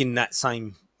in that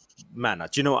same manner.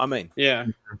 Do you know what I mean? Yeah.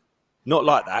 Not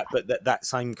like that, but that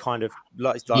same kind of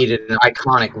like needed an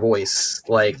iconic voice,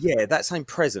 like that same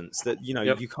presence that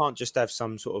you can't just have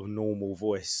some sort of normal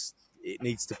voice. It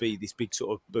needs to be this big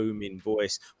sort of booming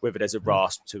voice, whether there's a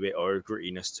rasp to it or a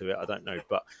grittiness to it, I don't know,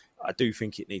 but I do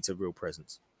think it needs a real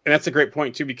presence. And that's a great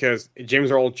point too, because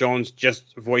James Earl Jones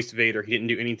just voiced Vader; he didn't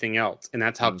do anything else, and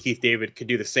that's how Keith David could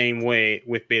do the same way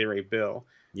with Beta Ray Bill.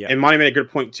 Yeah, and Monty made a good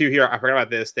point too here. I forgot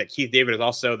about this, that Keith David is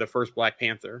also the first Black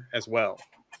Panther as well.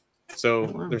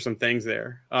 So there's some things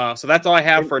there. So that's all I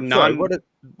have for non.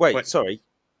 Sorry,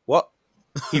 what?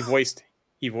 He voiced him.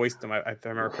 If I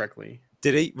remember correctly.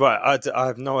 Did he? Right, I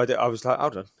have no idea. I was like,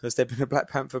 hold on, has there been a Black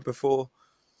Panther before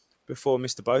before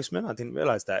Mr. Boseman? I didn't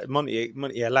realize that. Monty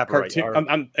elaborate.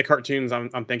 Cartoons.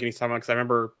 I'm thinking he's talking about because I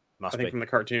remember. Must I think be. from the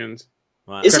cartoons.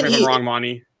 Right. Correct Isn't me if he? I'm wrong,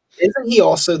 Monty. Isn't he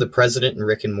also the president in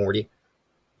Rick and Morty?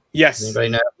 Yes. Anybody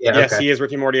know? Yeah. Yes, Okay. he is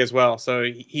Rick and Morty as well. So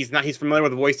he's not. He's familiar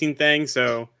with the voicing thing.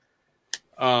 So,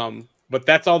 but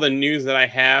that's all the news that I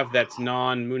have. That's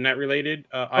non-Moon Knight related.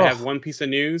 I have one piece of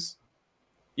news.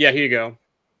 Yeah, here you go.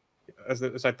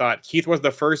 As I thought, Keith was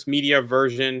the first media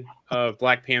version of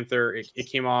Black Panther. It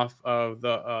came off of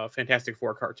the Fantastic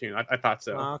Four cartoon. I thought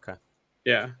so. Oh, okay.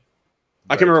 Yeah,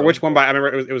 I can't remember which one, but I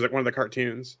remember it was like one of the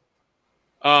cartoons.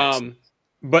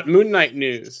 But Moon Knight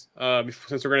news.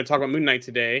 Since we're going to talk about Moon Knight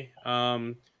today,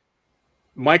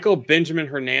 Michael Benjamin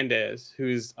Hernandez,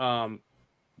 who's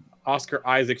Oscar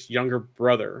Isaac's younger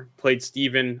brother, played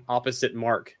Steven opposite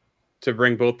Mark to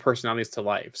bring both personalities to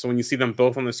life. So when you see them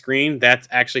both on the screen, that's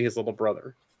actually his little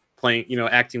brother playing,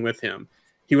 acting with him.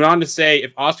 He went on to say,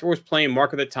 if Oscar was playing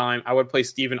Mark at the time, I would play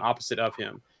Steven opposite of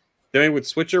him. Then we would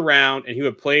switch around and he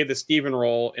would play the Steven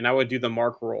role and I would do the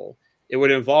Mark role. It would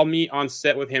involve me on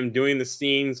set with him doing the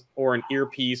scenes or an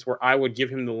earpiece where I would give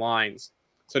him the lines.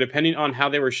 So depending on how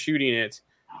they were shooting it,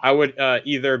 I would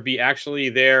either be actually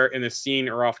there in the scene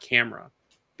or off camera.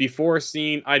 Before a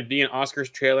scene, I'd be in Oscar's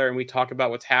trailer and we talk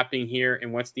about what's happening here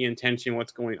and what's the intention,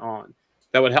 what's going on.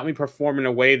 That would help me perform in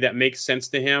a way that makes sense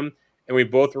to him and we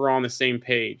both were on the same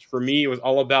page. For me, it was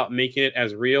all about making it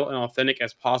as real and authentic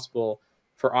as possible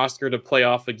for Oscar to play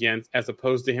off against as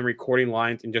opposed to him recording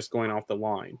lines and just going off the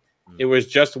line. It was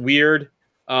just weird,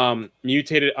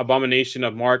 mutated abomination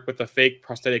of Mark with a fake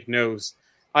prosthetic nose.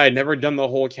 I had never done the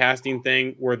whole casting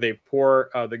thing where they pour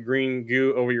the green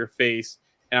goo over your face,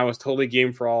 and I was totally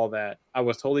game for all of that. I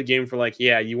was totally game for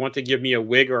you want to give me a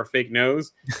wig or a fake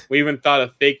nose? We even thought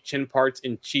of fake chin parts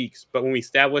and cheeks, but when we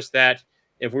established that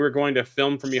if we were going to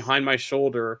film from behind my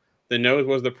shoulder, the nose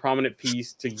was the prominent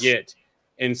piece to get.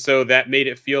 And so that made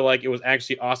it feel like it was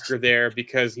actually Oscar there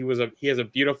because he has a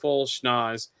beautiful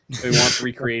schnoz and we want to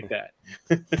recreate that.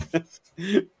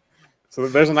 So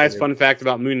there's a nice fun fact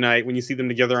about Moon Knight. When you see them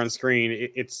together on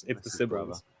screen, it's the siblings.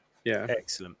 Brother. Yeah.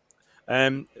 Excellent.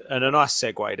 And a nice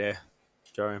segue there,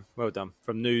 Joey. Well done.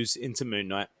 From news into Moon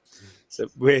Knight. So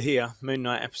we're here, Moon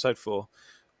Knight episode 4.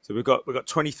 So we've got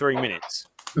 23 minutes.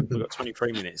 We've got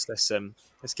 23 minutes. Let's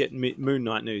get Moon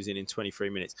Knight news in 23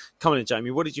 minutes. Come on in, Jamie.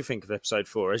 What did you think of episode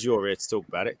 4? As you're here to talk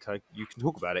about it, you can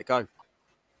talk about it. Go.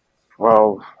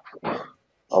 Well,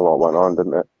 a lot went on,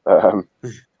 didn't it?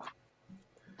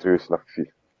 Serious enough.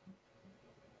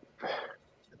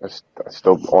 I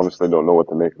still honestly don't know what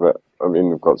to make of it. I mean,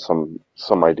 we've got some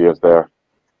ideas there.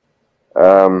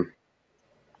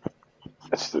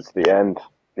 It's the end,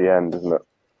 isn't it?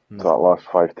 So that last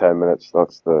 5-10 minutes,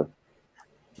 that's the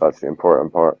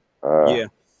important part. Yeah.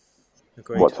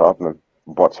 Agreed. What's happening?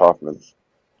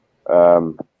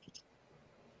 I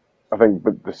think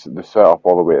the setup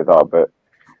all the way to that bit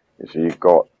is you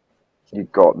got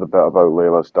the bit about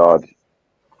Layla's dad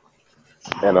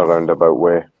in a roundabout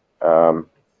way.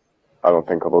 I don't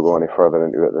think I'll go any further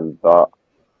into it than that.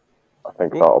 I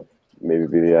think that'll maybe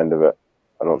be the end of it.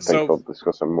 I don't think they'll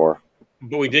discuss it more.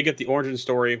 But we did get the origin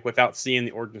story without seeing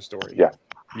the origin story. Yeah.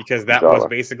 Because that was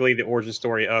basically the origin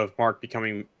story of Mark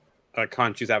becoming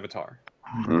Khonshu's avatar.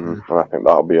 Mm-hmm. And I think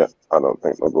that'll be it. I don't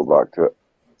think they'll go back to it.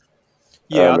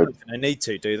 Yeah, I don't think they need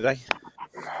to, do they?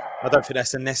 I don't think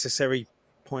that's a necessary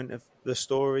point of the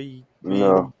story.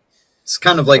 No. It's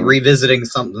kind of like revisiting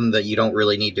something that you don't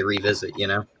really need to revisit,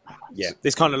 Yeah,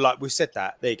 it's kind of like we said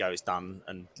that. There you go, it's done,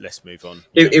 and let's move on.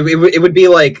 It would be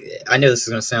like, I know this is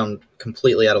going to sound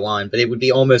completely out of line, but it would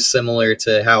be almost similar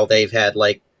to how they've had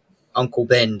Uncle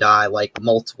Ben die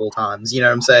multiple times. You know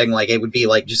what I'm saying? It would be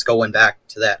just going back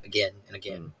to that again and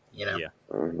again. Yeah.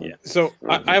 Mm-hmm. So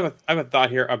I have a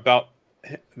thought here about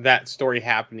that story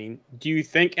happening. Do you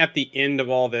think at the end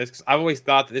of all this, because I've always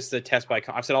thought that this is a test by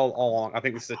I've said all along, I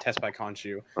think this is a test by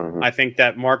Khonshu. Mm-hmm. I think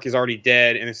that Mark is already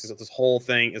dead and this whole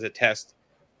thing is a test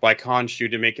by Khonshu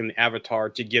to make him the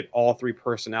avatar to get all three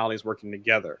personalities working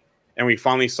together. And we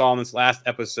finally saw in this last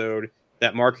episode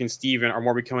that Mark and Steven are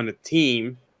more becoming a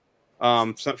team,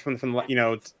 from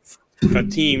a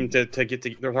team to get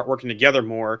to start working together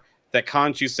more. That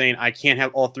Khonshu's saying, I can't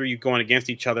have all three going against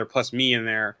each other plus me in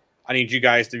there. I need you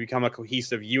guys to become a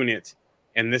cohesive unit.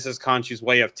 And this is Khonshu's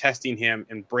way of testing him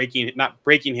and not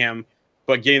breaking him,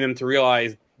 but getting them to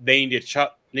realize they need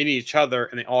each other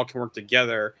and they all can work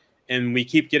together. And we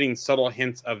keep getting subtle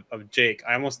hints of Jake.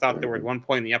 I almost thought there was one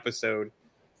point in the episode,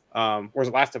 or was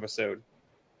it last episode?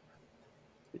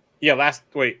 Yeah, I'm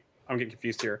getting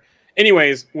confused here.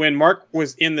 Anyways, when Mark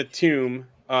was in the tomb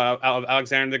of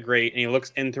Alexander the Great and he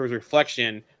looks into his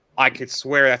reflection, I could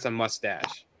swear that's a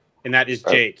mustache. and that is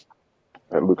Jake.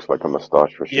 It looks like a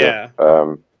mustache for sure. Yeah.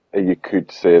 You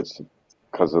could say it's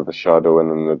because of the shadow and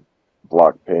then the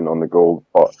black paint on the gold,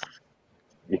 but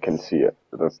you can see it.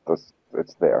 It's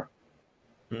there.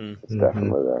 It's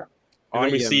definitely there. And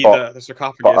then we see but- the But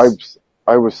sarcophagus.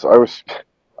 I was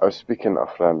speaking to a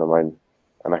friend of mine,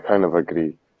 and I kind of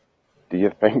agree. Do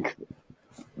you think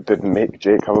did make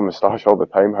Jake have a moustache all the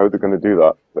time? How are they going to do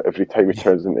that? That every time he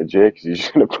turns into Jake, he's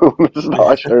just going to pull a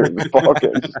moustache out of his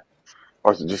pocket,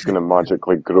 or is it just going to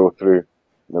magically grow through?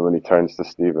 And then when he turns to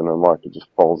Stephen or Mark, it just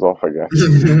falls off again.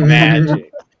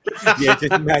 Magic. Yeah,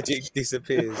 just magic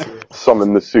disappears. Yeah.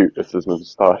 Summon the suit. It's his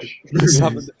moustache.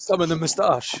 Summon the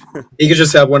moustache. He could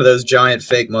just have one of those giant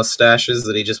fake mustaches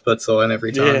that he just puts on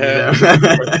every time. Yeah. You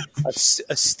know?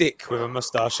 A stick with a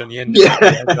moustache on the end. Yeah. Of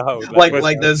it, the whole,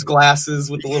 like those glasses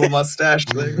with the little mustache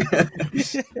thing.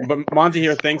 But Monty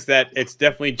here thinks that it's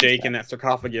definitely Jake in that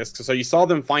sarcophagus. So you saw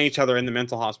them find each other in the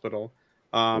mental hospital.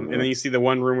 And then you see the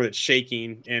one room where it's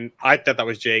shaking, and I thought that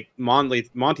was Jake. Monty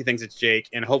thinks it's Jake,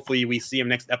 and hopefully we see him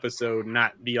next episode,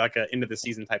 not be like a end of the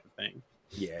season type of thing.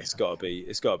 Yeah, it's got to be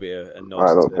a nod.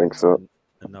 I don't think so.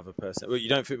 Another person. Well, you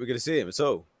don't think we're going to see him at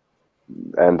all?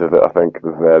 End of it, I think,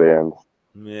 the very end.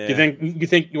 Yeah. Do you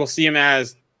think we'll see him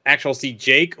as see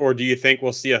Jake, or do you think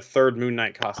we'll see a third Moon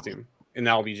Knight costume, and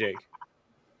that'll be Jake?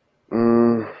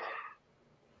 I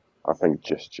think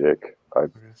just Jake.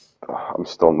 I'm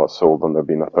still not sold on there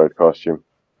being a third costume.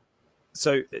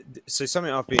 So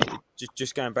something I've been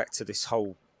just going back to this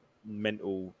whole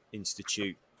mental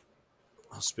institute,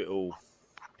 hospital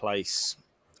place.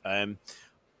 I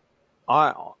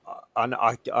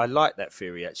like that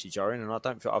theory actually, Jorin, and I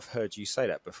don't think I've heard you say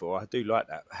that before. I do like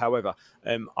that. However,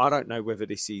 I don't know whether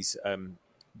this is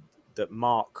that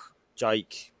Mark,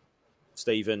 Jake,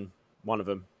 Stephen, one of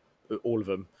them, all of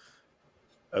them,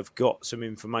 have got some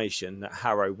information that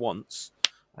Harrow wants,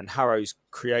 and Harrow's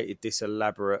created this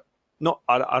elaborate.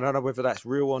 I don't know whether that's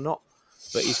real or not,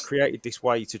 but he's created this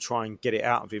way to try and get it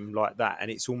out of him like that,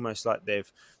 and it's almost like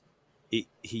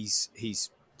he's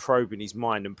probing his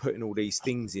mind and putting all these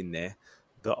things in there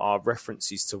that are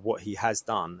references to what he has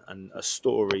done, and a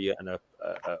story and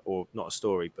or not a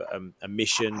story, but a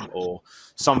mission or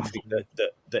something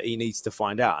that he needs to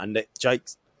find out, and that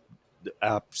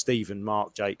Stephen,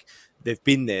 Mark, Jake, they've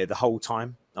been there the whole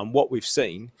time, and what we've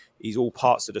seen is all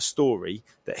parts of the story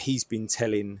that he's been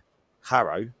telling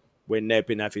Harrow when they've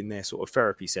been having their sort of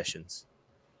therapy sessions.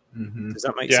 Does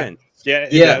that make sense? Yeah,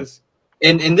 it Yeah. does.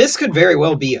 And this could very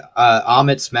well be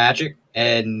Amit's magic,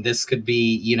 and this could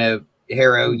be,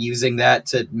 Harrow using that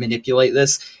to manipulate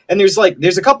this. And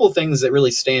there's a couple of things that really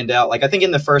stand out. Like, I think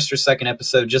in the first or second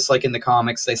episode, just like in the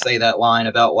comics, they say that line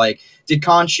about, like, did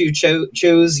Khonshu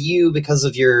chose you because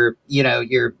of your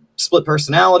split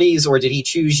personalities, or did he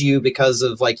choose you because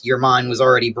of, like, your mind was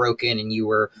already broken and you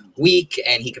were weak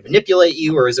and he could manipulate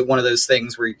you, or is it one of those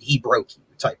things where he broke you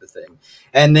type of thing?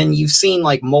 And then you've seen,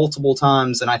 like, multiple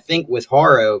times, and I think with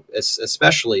Harrow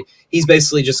especially, he's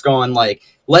basically just gone, like,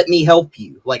 let me help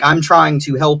you. Like, I'm trying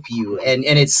to help you. And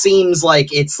it seems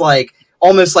like it's, like,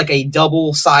 almost like a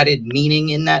double-sided meaning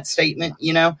in that statement,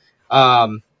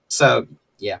 So,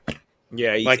 yeah.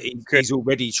 Yeah, he's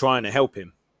already trying to help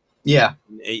him. Yeah.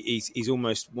 He's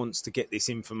almost wants to get this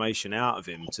information out of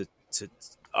him to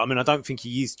I mean, I don't think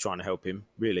he is trying to help him,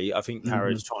 really. I think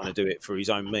Harrow's trying to do it for his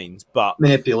own means, but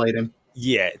Manipulate him.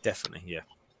 Yeah, definitely, yeah.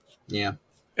 Yeah.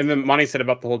 And then Monty said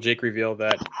about the whole Jake reveal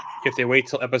that if they wait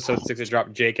till episode 6 to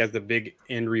drop Jake as the big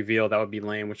end reveal, that would be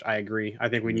lame, which I agree. I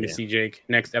think we need to see Jake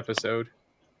next episode.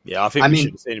 Yeah, I we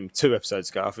should have seen him 2 episodes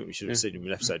ago. I think we should have seen him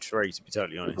in episode 3, to be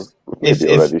totally honest. If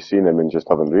you've already seen him and just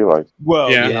haven't realised. Well,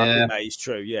 yeah. I think that is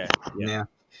true, yeah.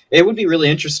 It would be really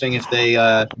interesting if they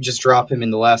just drop him in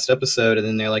the last episode and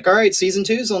then they're like, all right, season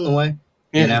 2's on the way.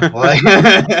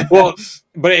 Well,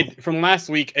 but from last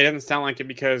week, it doesn't sound like it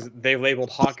because they labeled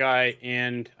Hawkeye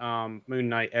and Moon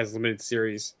Knight as limited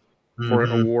series for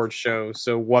an award show.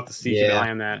 So we'll have to see an eye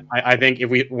on that. I think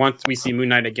once we see Moon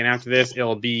Knight again after this,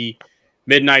 it'll be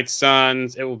Midnight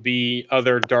Suns. It will be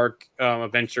other dark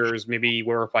adventures, maybe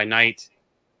Werewolf by Night,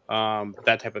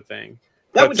 that type of thing.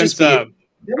 That would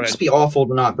just be awful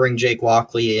to not bring Jake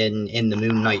Lockley in the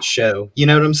Moon Knight show. You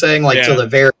know what I'm saying? Like, till the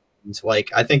very end. Like,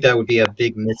 I think that would be a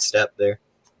big misstep there.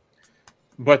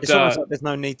 But it's almost like there's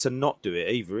no need to not do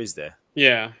it either, is there?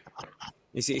 Yeah.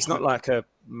 It's not like a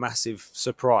massive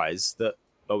surprise that,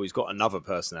 he's got another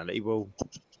personality. Well,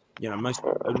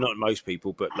 not most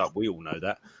people, but like we all know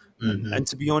that. And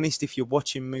to be honest, if you're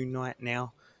watching Moon Knight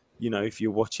now, if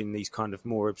you're watching these kind of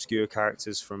more obscure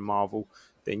characters from Marvel,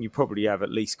 then you probably have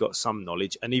at least got some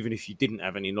knowledge. And even if you didn't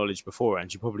have any knowledge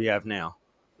beforehand, you probably have now.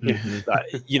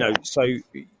 So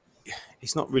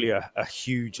it's not really a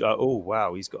huge. Oh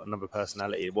wow, he's got another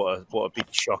personality. What a big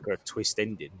shocker twist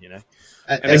ending. You know.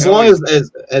 As long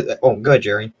as oh, good,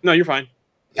 Jerry. No, you're fine.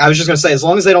 I was just gonna say, as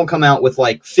long as they don't come out with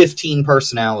like 15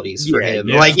 personalities for him,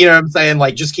 like you know what I'm saying,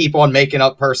 like just keep on making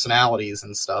up personalities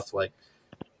and stuff. Like,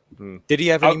 did he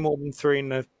have any more than 3 in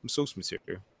the source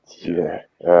material? Yeah,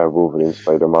 Wolverine,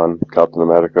 Spider-Man, Captain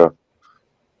America,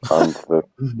 and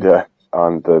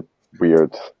the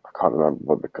weird. I can't remember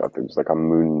what I think it was like a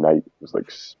Moon Knight. It was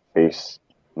like space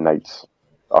knights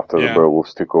after the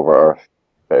werewolves took over Earth.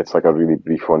 It's like a really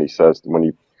brief one. He says when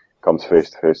he comes face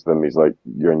to face with them, he's like,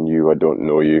 "You're new, I don't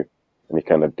know you," and he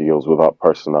kind of deals with that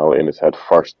personality in his head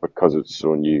first because it's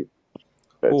so new.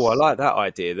 Oh, I like that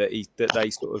idea that they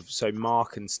sort of, so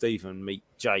Mark and Stephen meet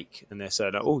Jake and they're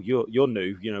saying, "Oh, you're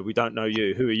new, you know, we don't know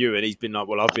you. Who are you?" And he's been like,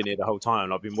 "Well, I've been here the whole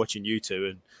time. I've been watching you two,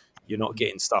 and you're not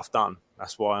getting stuff done.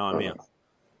 That's why I'm here."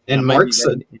 And Mark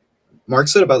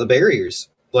said about the barriers.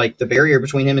 Like the barrier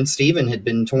between him and Steven had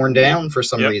been torn down for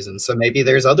some reason. So maybe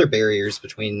there's other barriers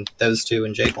between those two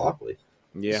and Jake Lockley.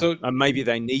 Yeah. So, and maybe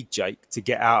they need Jake to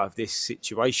get out of this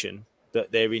situation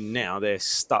that they're in now. They're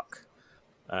stuck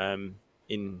in,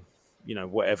 you know,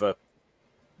 whatever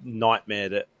nightmare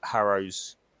that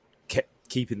Harrow's kept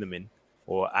keeping them in,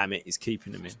 or Amit is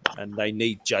keeping them in. And they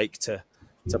need Jake to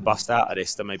bust out of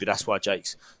this. Then maybe that's why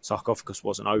Jake's sarcophagus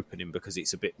wasn't opening, because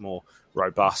it's a bit more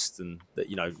robust, and that,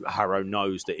 you know, Harrow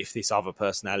knows that if this other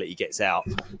personality gets out,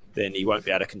 then he won't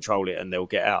be able to control it and they'll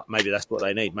get out. Maybe that's what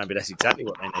they need. Maybe that's exactly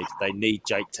what they need. They need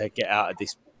Jake to get out of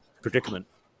this predicament.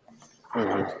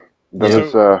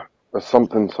 There's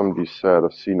something somebody said,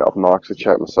 I've seen it, I've not actually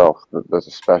checked myself, that there's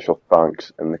a special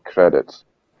thanks in the credits.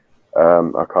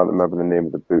 I can't remember the name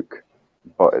of the book,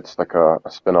 but it's like a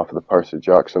spin-off of the Percy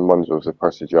Jackson ones. It was the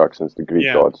Percy Jackson's The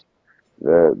Greek Gods.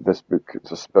 This book,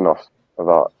 it's a spin-off of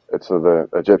that. It's of the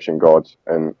Egyptian gods,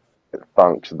 and it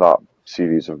thanks that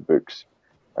series of books.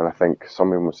 And I think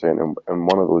someone was saying in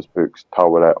one of those books,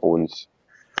 Taweret owns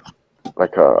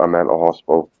like a mental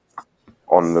hospital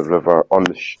on the river, on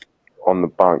the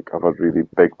bank of a really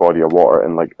big body of water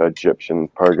in like the Egyptian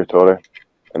purgatory.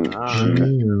 And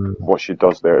what she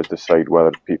does there is decide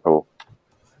whether people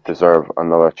deserve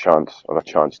another chance, or a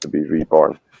chance to be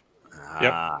reborn.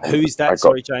 Who's that?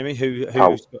 Sorry, Jamie. Who's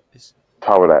got this?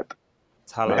 Taweret.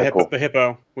 The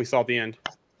hippo we saw at the end.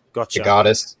 Gotcha. The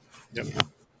goddess. Yep.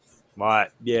 Right.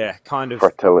 Yeah. Kind of.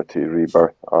 Fertility,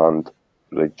 rebirth, and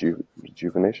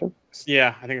rejuvenation.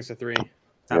 Yeah, I think it's a 3.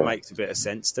 That makes a bit of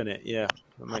sense, doesn't it? Yeah,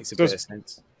 that makes a bit of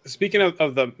sense. Speaking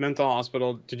of the mental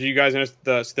hospital, did you guys notice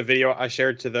the video I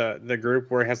shared to the group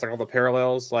where it has like all the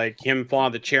parallels, like him falling out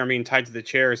of the chair, being tied to the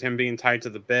chair, is him being tied to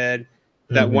the bed.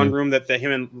 That one room that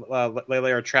him and Lele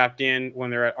are trapped in when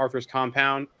they're at Arthur's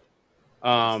compound.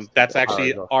 That's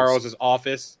actually Arrow's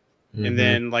office. And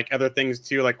then like other things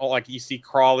too, like you see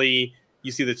Crawley,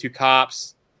 you see the 2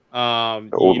 cops. The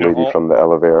old lady from the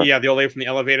elevator. Yeah, the old lady from the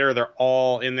elevator. They're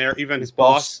all in there. Even his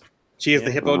boss. She has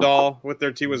the hippo doll with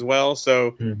there too as well.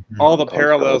 So all the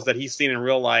parallels that he's seen in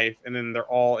real life, and then they're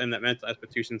all in that mental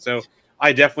institution. So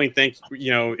I definitely think,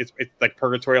 you know, it's like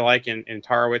purgatory like, and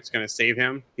Tarowit's going to save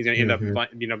him. He's going to end up,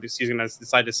 you know, he's going to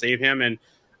decide to save him. And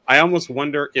I almost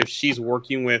wonder if she's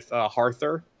working with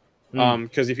Harther.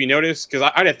 Because if you notice, because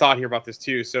I had thought here about this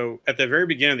too. So at the very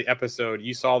beginning of the episode,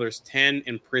 you saw there's 10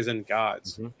 imprisoned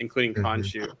gods, including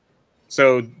Khonshu.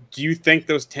 So do you think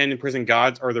those 10 imprisoned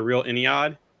gods are the real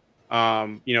Ennead?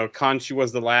 You know, Khonshu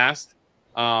was the last.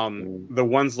 The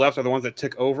ones left are the ones that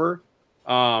took over.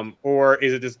 Or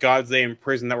is it just gods they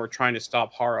imprisoned that were trying to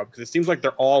stop Harrow? Because it seems like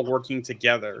they're all working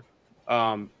together.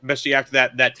 Especially after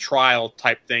that trial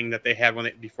type thing that they had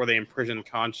before they imprisoned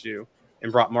Khonshu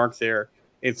and brought Mark there.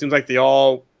 It seems like they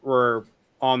all were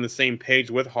on the same page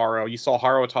with Harrow. You saw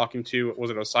Harrow talking to, was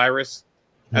it Osiris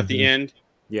at the end?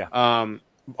 Yeah.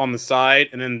 On the side.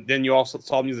 And then you also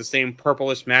saw them use the same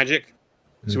purplish magic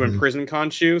to imprison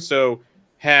Khonshu. So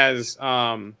has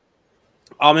Amit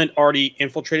already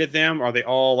infiltrated them? Are they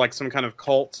all like some kind of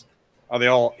cult? Are they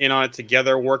all in on it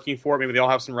together working for it? Maybe they all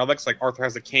have some relics, like Arthur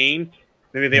has a cane.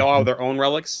 Maybe they all have their own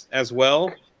relics as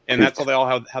well. And that's how they all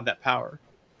have that power.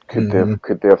 Could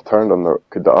they have turned on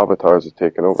could the avatars have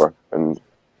taken over and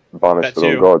banished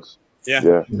their own gods? Yeah.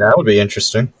 That would be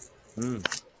interesting. And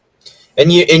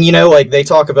And you know, like they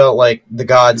talk about like the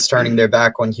gods turning their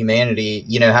back on humanity.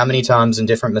 You know, how many times in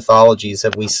different mythologies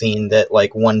have we seen that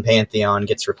like one pantheon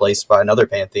gets replaced by another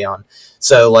pantheon?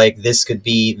 So like this could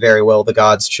be very well the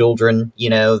gods' children, you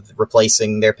know,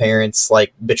 replacing their parents,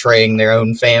 like betraying their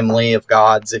own family of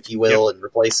gods, if you will, and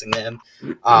replacing them,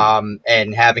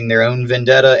 and having their own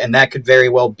vendetta. And that could very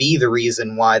well be the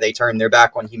reason why they turn their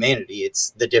back on humanity.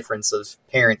 It's the difference of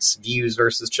parents' views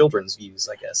versus children's views,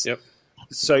 I guess. Yep.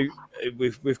 So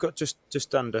we've got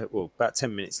just under about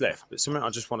 10 minutes left, but something I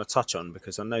just want to touch on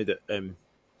because I know that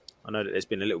there's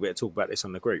been a little bit of talk about this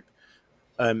on the group.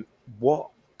 What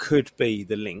could be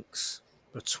the links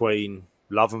between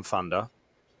Love and Thunder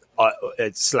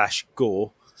 /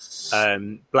 Gore,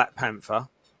 Black Panther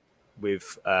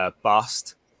with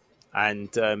Bast,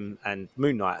 and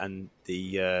Moon Knight and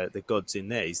the gods in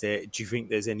there? Do you think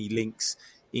there's any links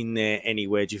in there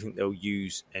anywhere? Do you think they'll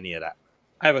use any of that?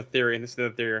 I have a theory, and this is the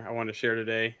theory I want to share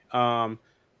today. How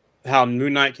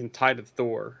Moon Knight can tie to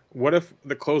Thor. What if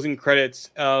the closing credits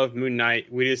of Moon Knight,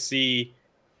 we just see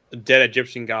the dead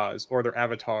Egyptian gods or their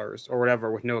avatars or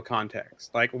whatever with no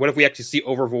context? Like, what if we actually see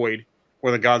Overvoid,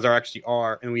 where the gods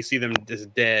are, and we see them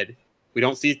just dead? We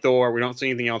don't see Thor. We don't see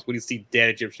anything else. We just see dead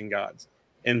Egyptian gods.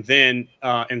 And then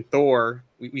in Thor,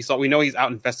 we know he's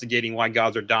out investigating why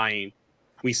gods are dying.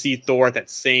 We see Thor at that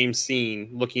same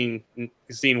scene,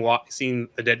 seeing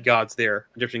the dead gods there,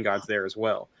 Egyptian gods there as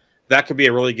well. That could be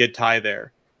a really good tie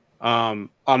there. I'm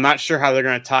not sure how they're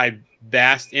going to tie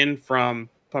Bast in from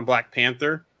Black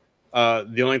Panther.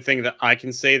 The only thing that I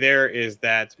can say there is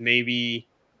that maybe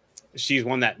she's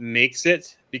one that makes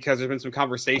it, because there's been some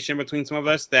conversation between some of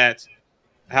us that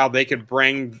how they could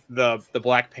bring the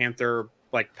Black Panther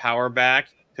like power back,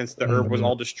 since the herb was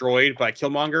all destroyed by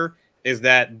Killmonger, is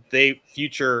that they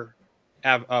future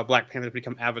Black Panther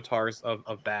become avatars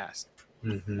of Bast.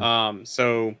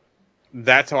 So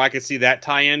that's how I could see that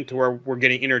tie in to where we're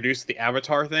getting introduced to the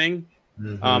Avatar thing.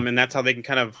 And that's how they can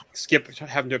kind of skip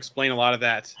having to explain a lot of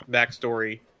that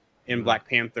backstory in Black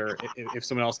Panther if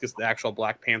someone else gets the actual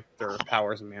Black Panther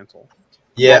powers and mantle.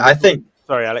 Yeah, I think.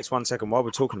 Sorry, Alex, 1 second. While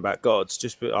we're talking about gods,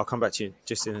 I'll come back to you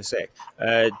just in a sec.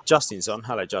 Justin's on.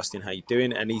 Hello, Justin. How you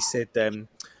doing? And he said,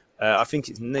 I think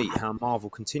it's neat how Marvel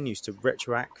continues to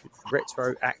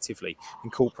retroactively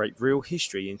incorporate real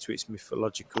history into its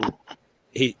mythological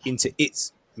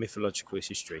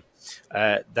history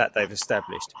that they've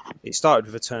established. It started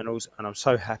with Eternals, and I'm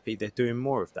so happy they're doing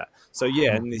more of that. So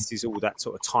yeah, and this is all that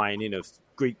sort of tying in of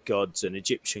Greek gods and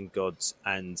Egyptian gods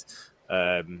and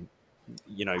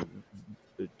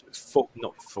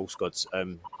not false gods,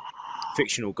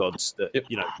 fictional gods that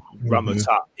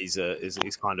Ramatut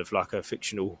is kind of like a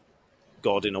fictional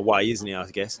god in a way, isn't he? I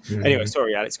guess. Anyway,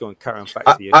 sorry, Alex. Go and carry on.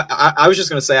 Back to you. I was just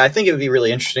going to say, I think it would be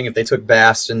really interesting if they took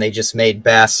Bast and they just made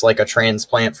Bast like a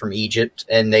transplant from Egypt,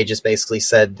 and they just basically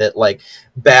said that like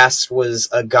Bast was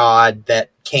a god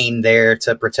that came there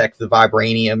to protect the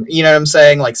vibranium. You know what I'm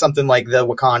saying? Like something like the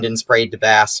Wakandans prayed to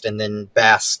Bast, and then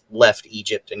Bast left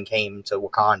Egypt and came to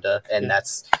Wakanda, and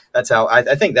that's how I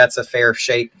think that's a fair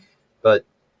shape. But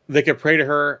they could pray to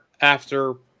her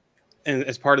after. And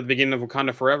as part of the beginning of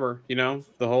Wakanda Forever,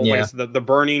 the whole way, so the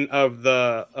burning of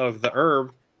the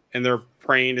herb, and they're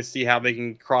praying to see how they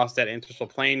can cross that interstellar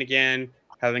plane again,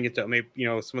 how they can get to maybe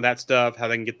some of that stuff, how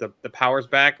they can get the powers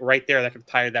back. Right there, that could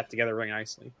tie that together really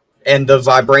nicely. And the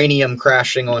vibranium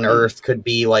crashing on Earth could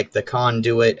be like the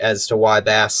conduit as to why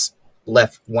Bass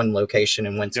left one location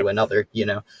and went to another.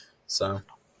 So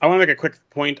I want to make a quick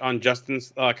point on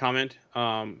Justin's comment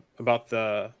about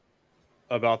the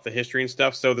history and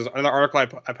stuff. So there's another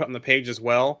article I put on the page as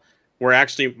well, where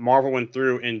actually Marvel went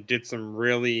through and did some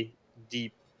really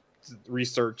deep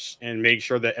research and made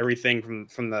sure that everything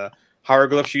from the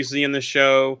hieroglyphs you see in the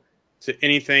show to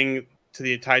anything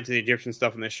tied to the Egyptian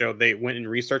stuff in the show, they went and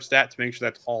researched that to make sure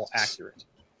that's all accurate.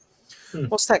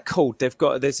 What's that called?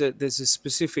 There's a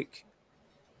specific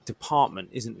department,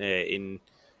 isn't there, in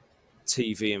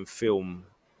TV and film?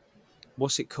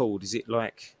 What's it called? Is it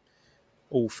like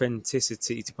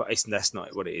authenticity? That's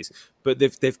not what it is. But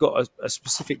they've got a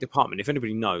specific department. If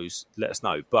anybody knows, let us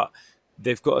know. But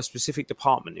they've got a specific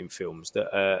department in films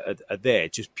that are there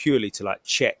just purely to like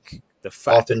check the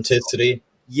fact authenticity.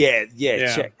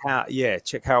 Check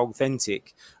how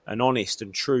authentic and honest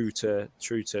and true to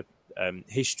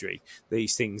history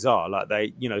these things are. Like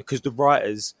they, because the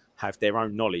writers have their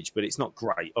own knowledge, but it's not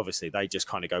great. Obviously, they just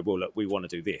kind of go, well, look, we want to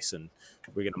do this, and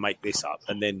we're going to make this up,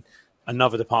 and then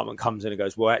another department comes in and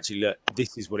goes, well, actually, look,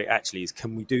 this is what it actually is.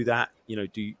 Can we do that? Do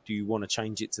you want to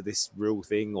change it to this real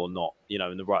thing or not?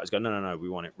 And the writers go, no, we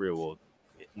want it real, or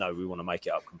no, we want to make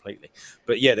it up completely.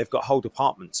 But yeah, they've got whole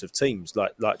departments of teams,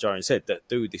 like Jaren said, that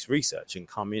do this research and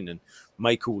come in and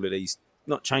make all of these,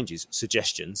 not changes,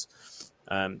 suggestions,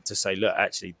 to say, look,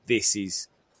 actually, this is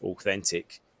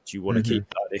authentic. Do you want to keep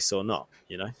it like this or not?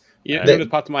 You know? Yeah, what just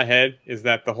popped in my head is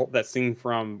that that scene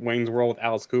from Wayne's World with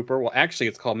Alice Cooper. Well, actually,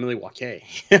 it's called Milwaukee.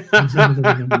 I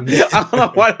don't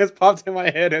know why this popped in my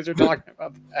head as you're talking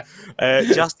about that.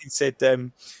 Justin said,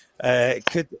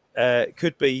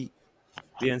 could be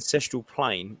the ancestral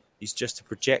plane is just a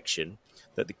projection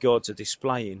that the gods are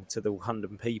displaying to the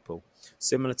Wakandan people,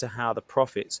 similar to how the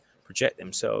prophets project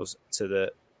themselves to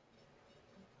the.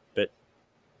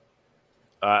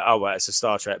 It's a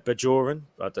Star Trek. Bajoran.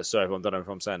 Sorry, I don't know if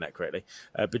I'm saying that correctly.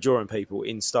 Bajoran people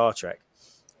in Star Trek,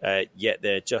 yet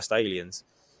they're just aliens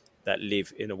that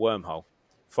live in a wormhole.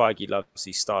 Feige loves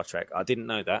his Star Trek. I didn't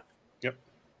know that. Yep.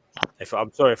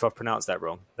 I'm sorry if I've pronounced that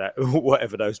wrong. That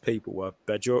whatever those people were,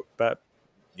 I don't know.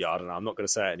 I'm not going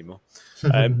to say it anymore.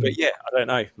 But yeah, I don't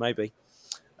know. Maybe.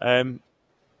 Go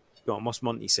on, Moss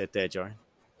Monty said there, Joey.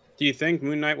 Do you think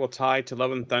Moon Knight will tie to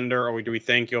Love and Thunder, or do we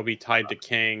think he'll be tied to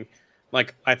Kang?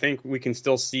 Like, I think we can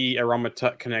still see a Rama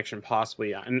Tut connection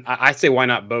possibly. And I say, why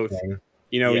not both?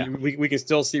 You know, we can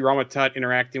still see Rama Tut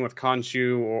interacting with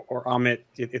Khonshu or Amit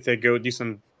if they go do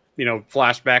some,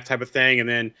 flashback type of thing. And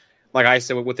then, like I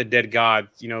said, with the dead god,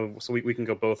 so we can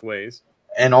go both ways.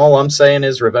 And all I'm saying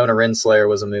is Ravonna Renslayer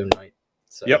was a Moon Knight.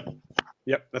 So. Yep,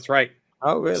 that's right.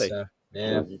 Oh, really? So,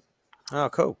 yeah. Oh,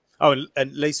 cool. Oh,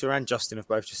 and Lisa and Justin have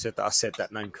both just said that I said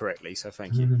that name correctly, so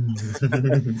thank you.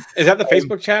 Is that the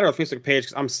Facebook chat or the Facebook page?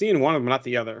 'Cause I'm seeing one of them, not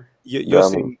the other. You're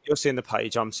seeing the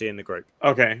page. I'm seeing the group.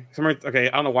 Okay. Okay.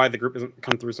 I don't know why the group doesn't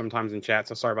come through sometimes in chat,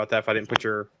 so sorry about that if I didn't put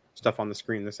your stuff on the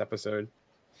screen this episode.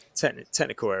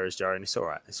 Technical errors, Jaren. It's all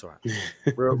right. It's all right.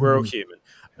 We're all human.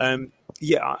 Why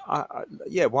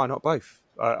not both?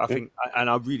 I think, and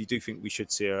I really do think we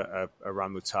should see a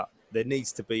Ramu Tut. There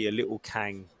needs to be a little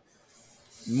Kang.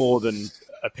 More than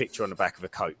a picture on the back of a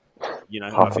coat,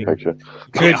 Half a picture.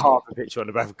 Half a picture on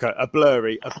the back of a coat,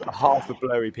 half a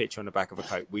blurry picture on the back of a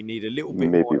coat. We need a little bit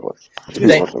Maybe more. what?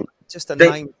 Just a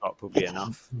name drop would be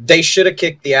enough. They should have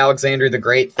kicked the Alexander the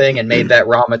Great thing and made that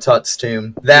Rama Tut's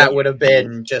tomb. That would have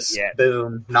been just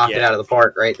boom, knocked it out of the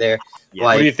park right there. Yeah.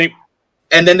 What do you think?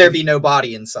 And then there'd be no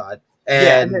body inside.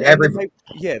 And they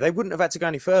wouldn't have had to go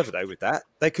any further though with that.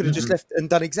 They could have just left and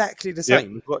done exactly the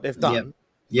same with what they've done.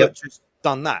 Yep. Just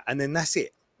done that, and then that's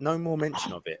it. No more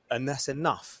mention of it, and that's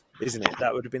enough, isn't it?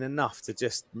 That would have been enough to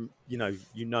just,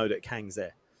 that Kang's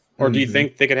there. Or do you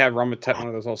think they could have Rama Tut one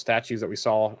of those little statues that we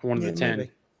saw one of the 10?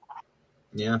 Maybe.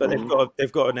 Yeah, but they've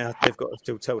got to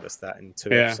still tell us that in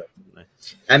 2 episodes. Haven't they?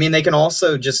 I mean, they can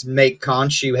also just make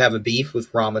Khonshu have a beef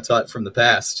with Rama Tut from the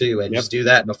past too, and just do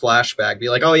that in a flashback. Be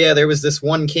like, oh yeah, there was this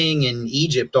one king in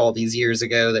Egypt all these years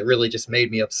ago that really just made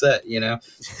me upset,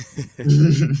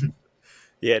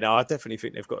 Yeah, no, I definitely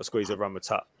think they've got to squeeze a Rama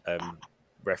Tut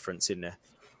reference in there.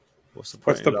 What's the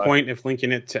point of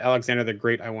linking it to Alexander the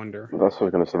Great, I wonder? That's what I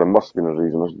was going to say. There must have been a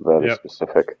reason. It was very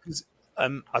specific.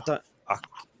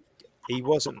 He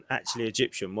wasn't actually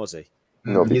Egyptian, was he?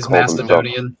 No, he's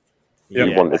Macedonian.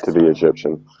 He wanted to be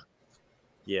Egyptian.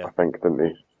 Yeah. I think, didn't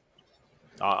he?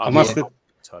 Unless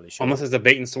it's a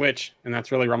bait and switch, and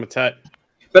that's really Rama Tut.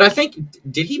 But I think,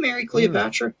 did he marry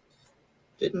Cleopatra?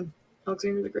 Didn't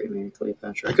Alexander the Great marry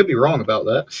Cleopatra? I could be wrong about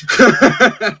that.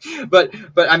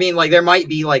 but I mean, like, there might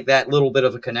be like that little bit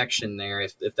of a connection there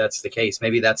if that's the case.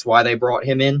 Maybe that's why they brought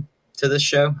him in to this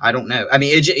show. I don't know. I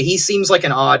mean, he seems like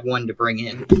an odd one to bring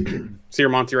in. Seer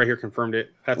Monty right here confirmed it.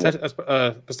 That's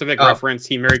a specific reference.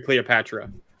 He married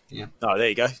Cleopatra. Yeah. Oh, there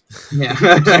you go. Yeah.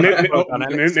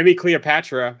 maybe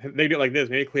Cleopatra. They do it like this.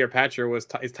 Maybe Cleopatra is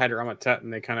tied to Rama Tut,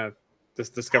 and they kind of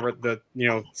just discovered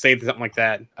saved something like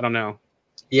that. I don't know.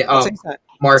 Yeah.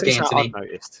 Mark Anthony. I've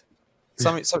noticed.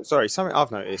 Something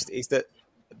I've noticed is that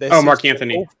Mark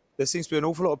Anthony. There seems to be an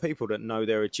awful lot of people that know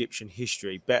their Egyptian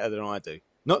history better than I do.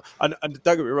 And don't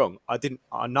get me wrong, I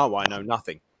know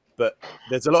nothing, but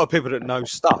there's a lot of people that know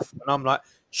stuff, and I'm like,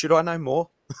 should I know more?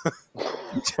 Do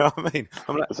you know what I mean?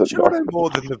 I'm like, should I know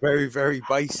more than the very, very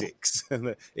basics? And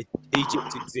that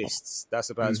Egypt exists.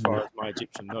 That's about as far as my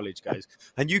Egyptian knowledge goes.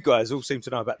 And you guys all seem to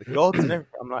know about the gods and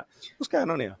everything. I'm like, what's going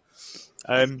on here?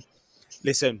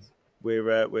 Listen,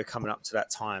 we're coming up to that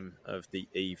time of the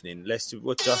evening. Let's do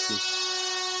what Justin.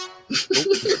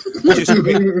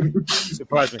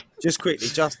 Surprise me. Just quickly,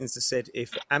 Justin's just said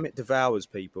if Amit devours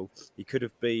people, he could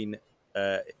have been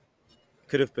her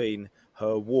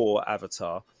war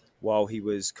avatar while he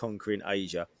was conquering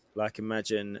Asia. Like,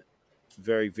 imagine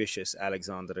very vicious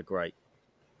Alexander the Great.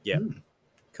 Yeah,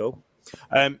 cool.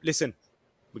 Listen,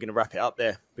 we're going to wrap it up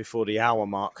there before the hour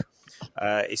mark.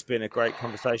 It's been a great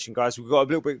conversation, guys. We got a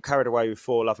little bit carried away with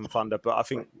Thor: Love and Thunder, but I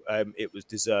think it was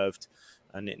deserved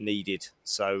and it needed.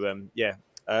 So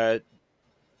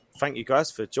thank you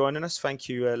guys for joining us. Thank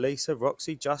you, Lisa,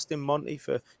 Roxy, Justin, Monty,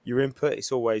 for your input.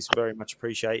 It's always very much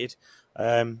appreciated.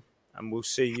 And we'll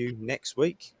see you next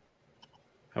week.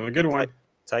 Have a good one.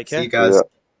 Take care. See you guys. Yeah.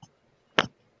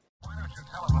 Why don't you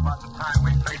tell them about the time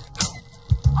we faced doom?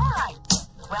 All right.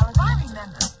 Well, as I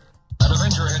remember, At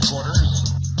Avenger headquarters,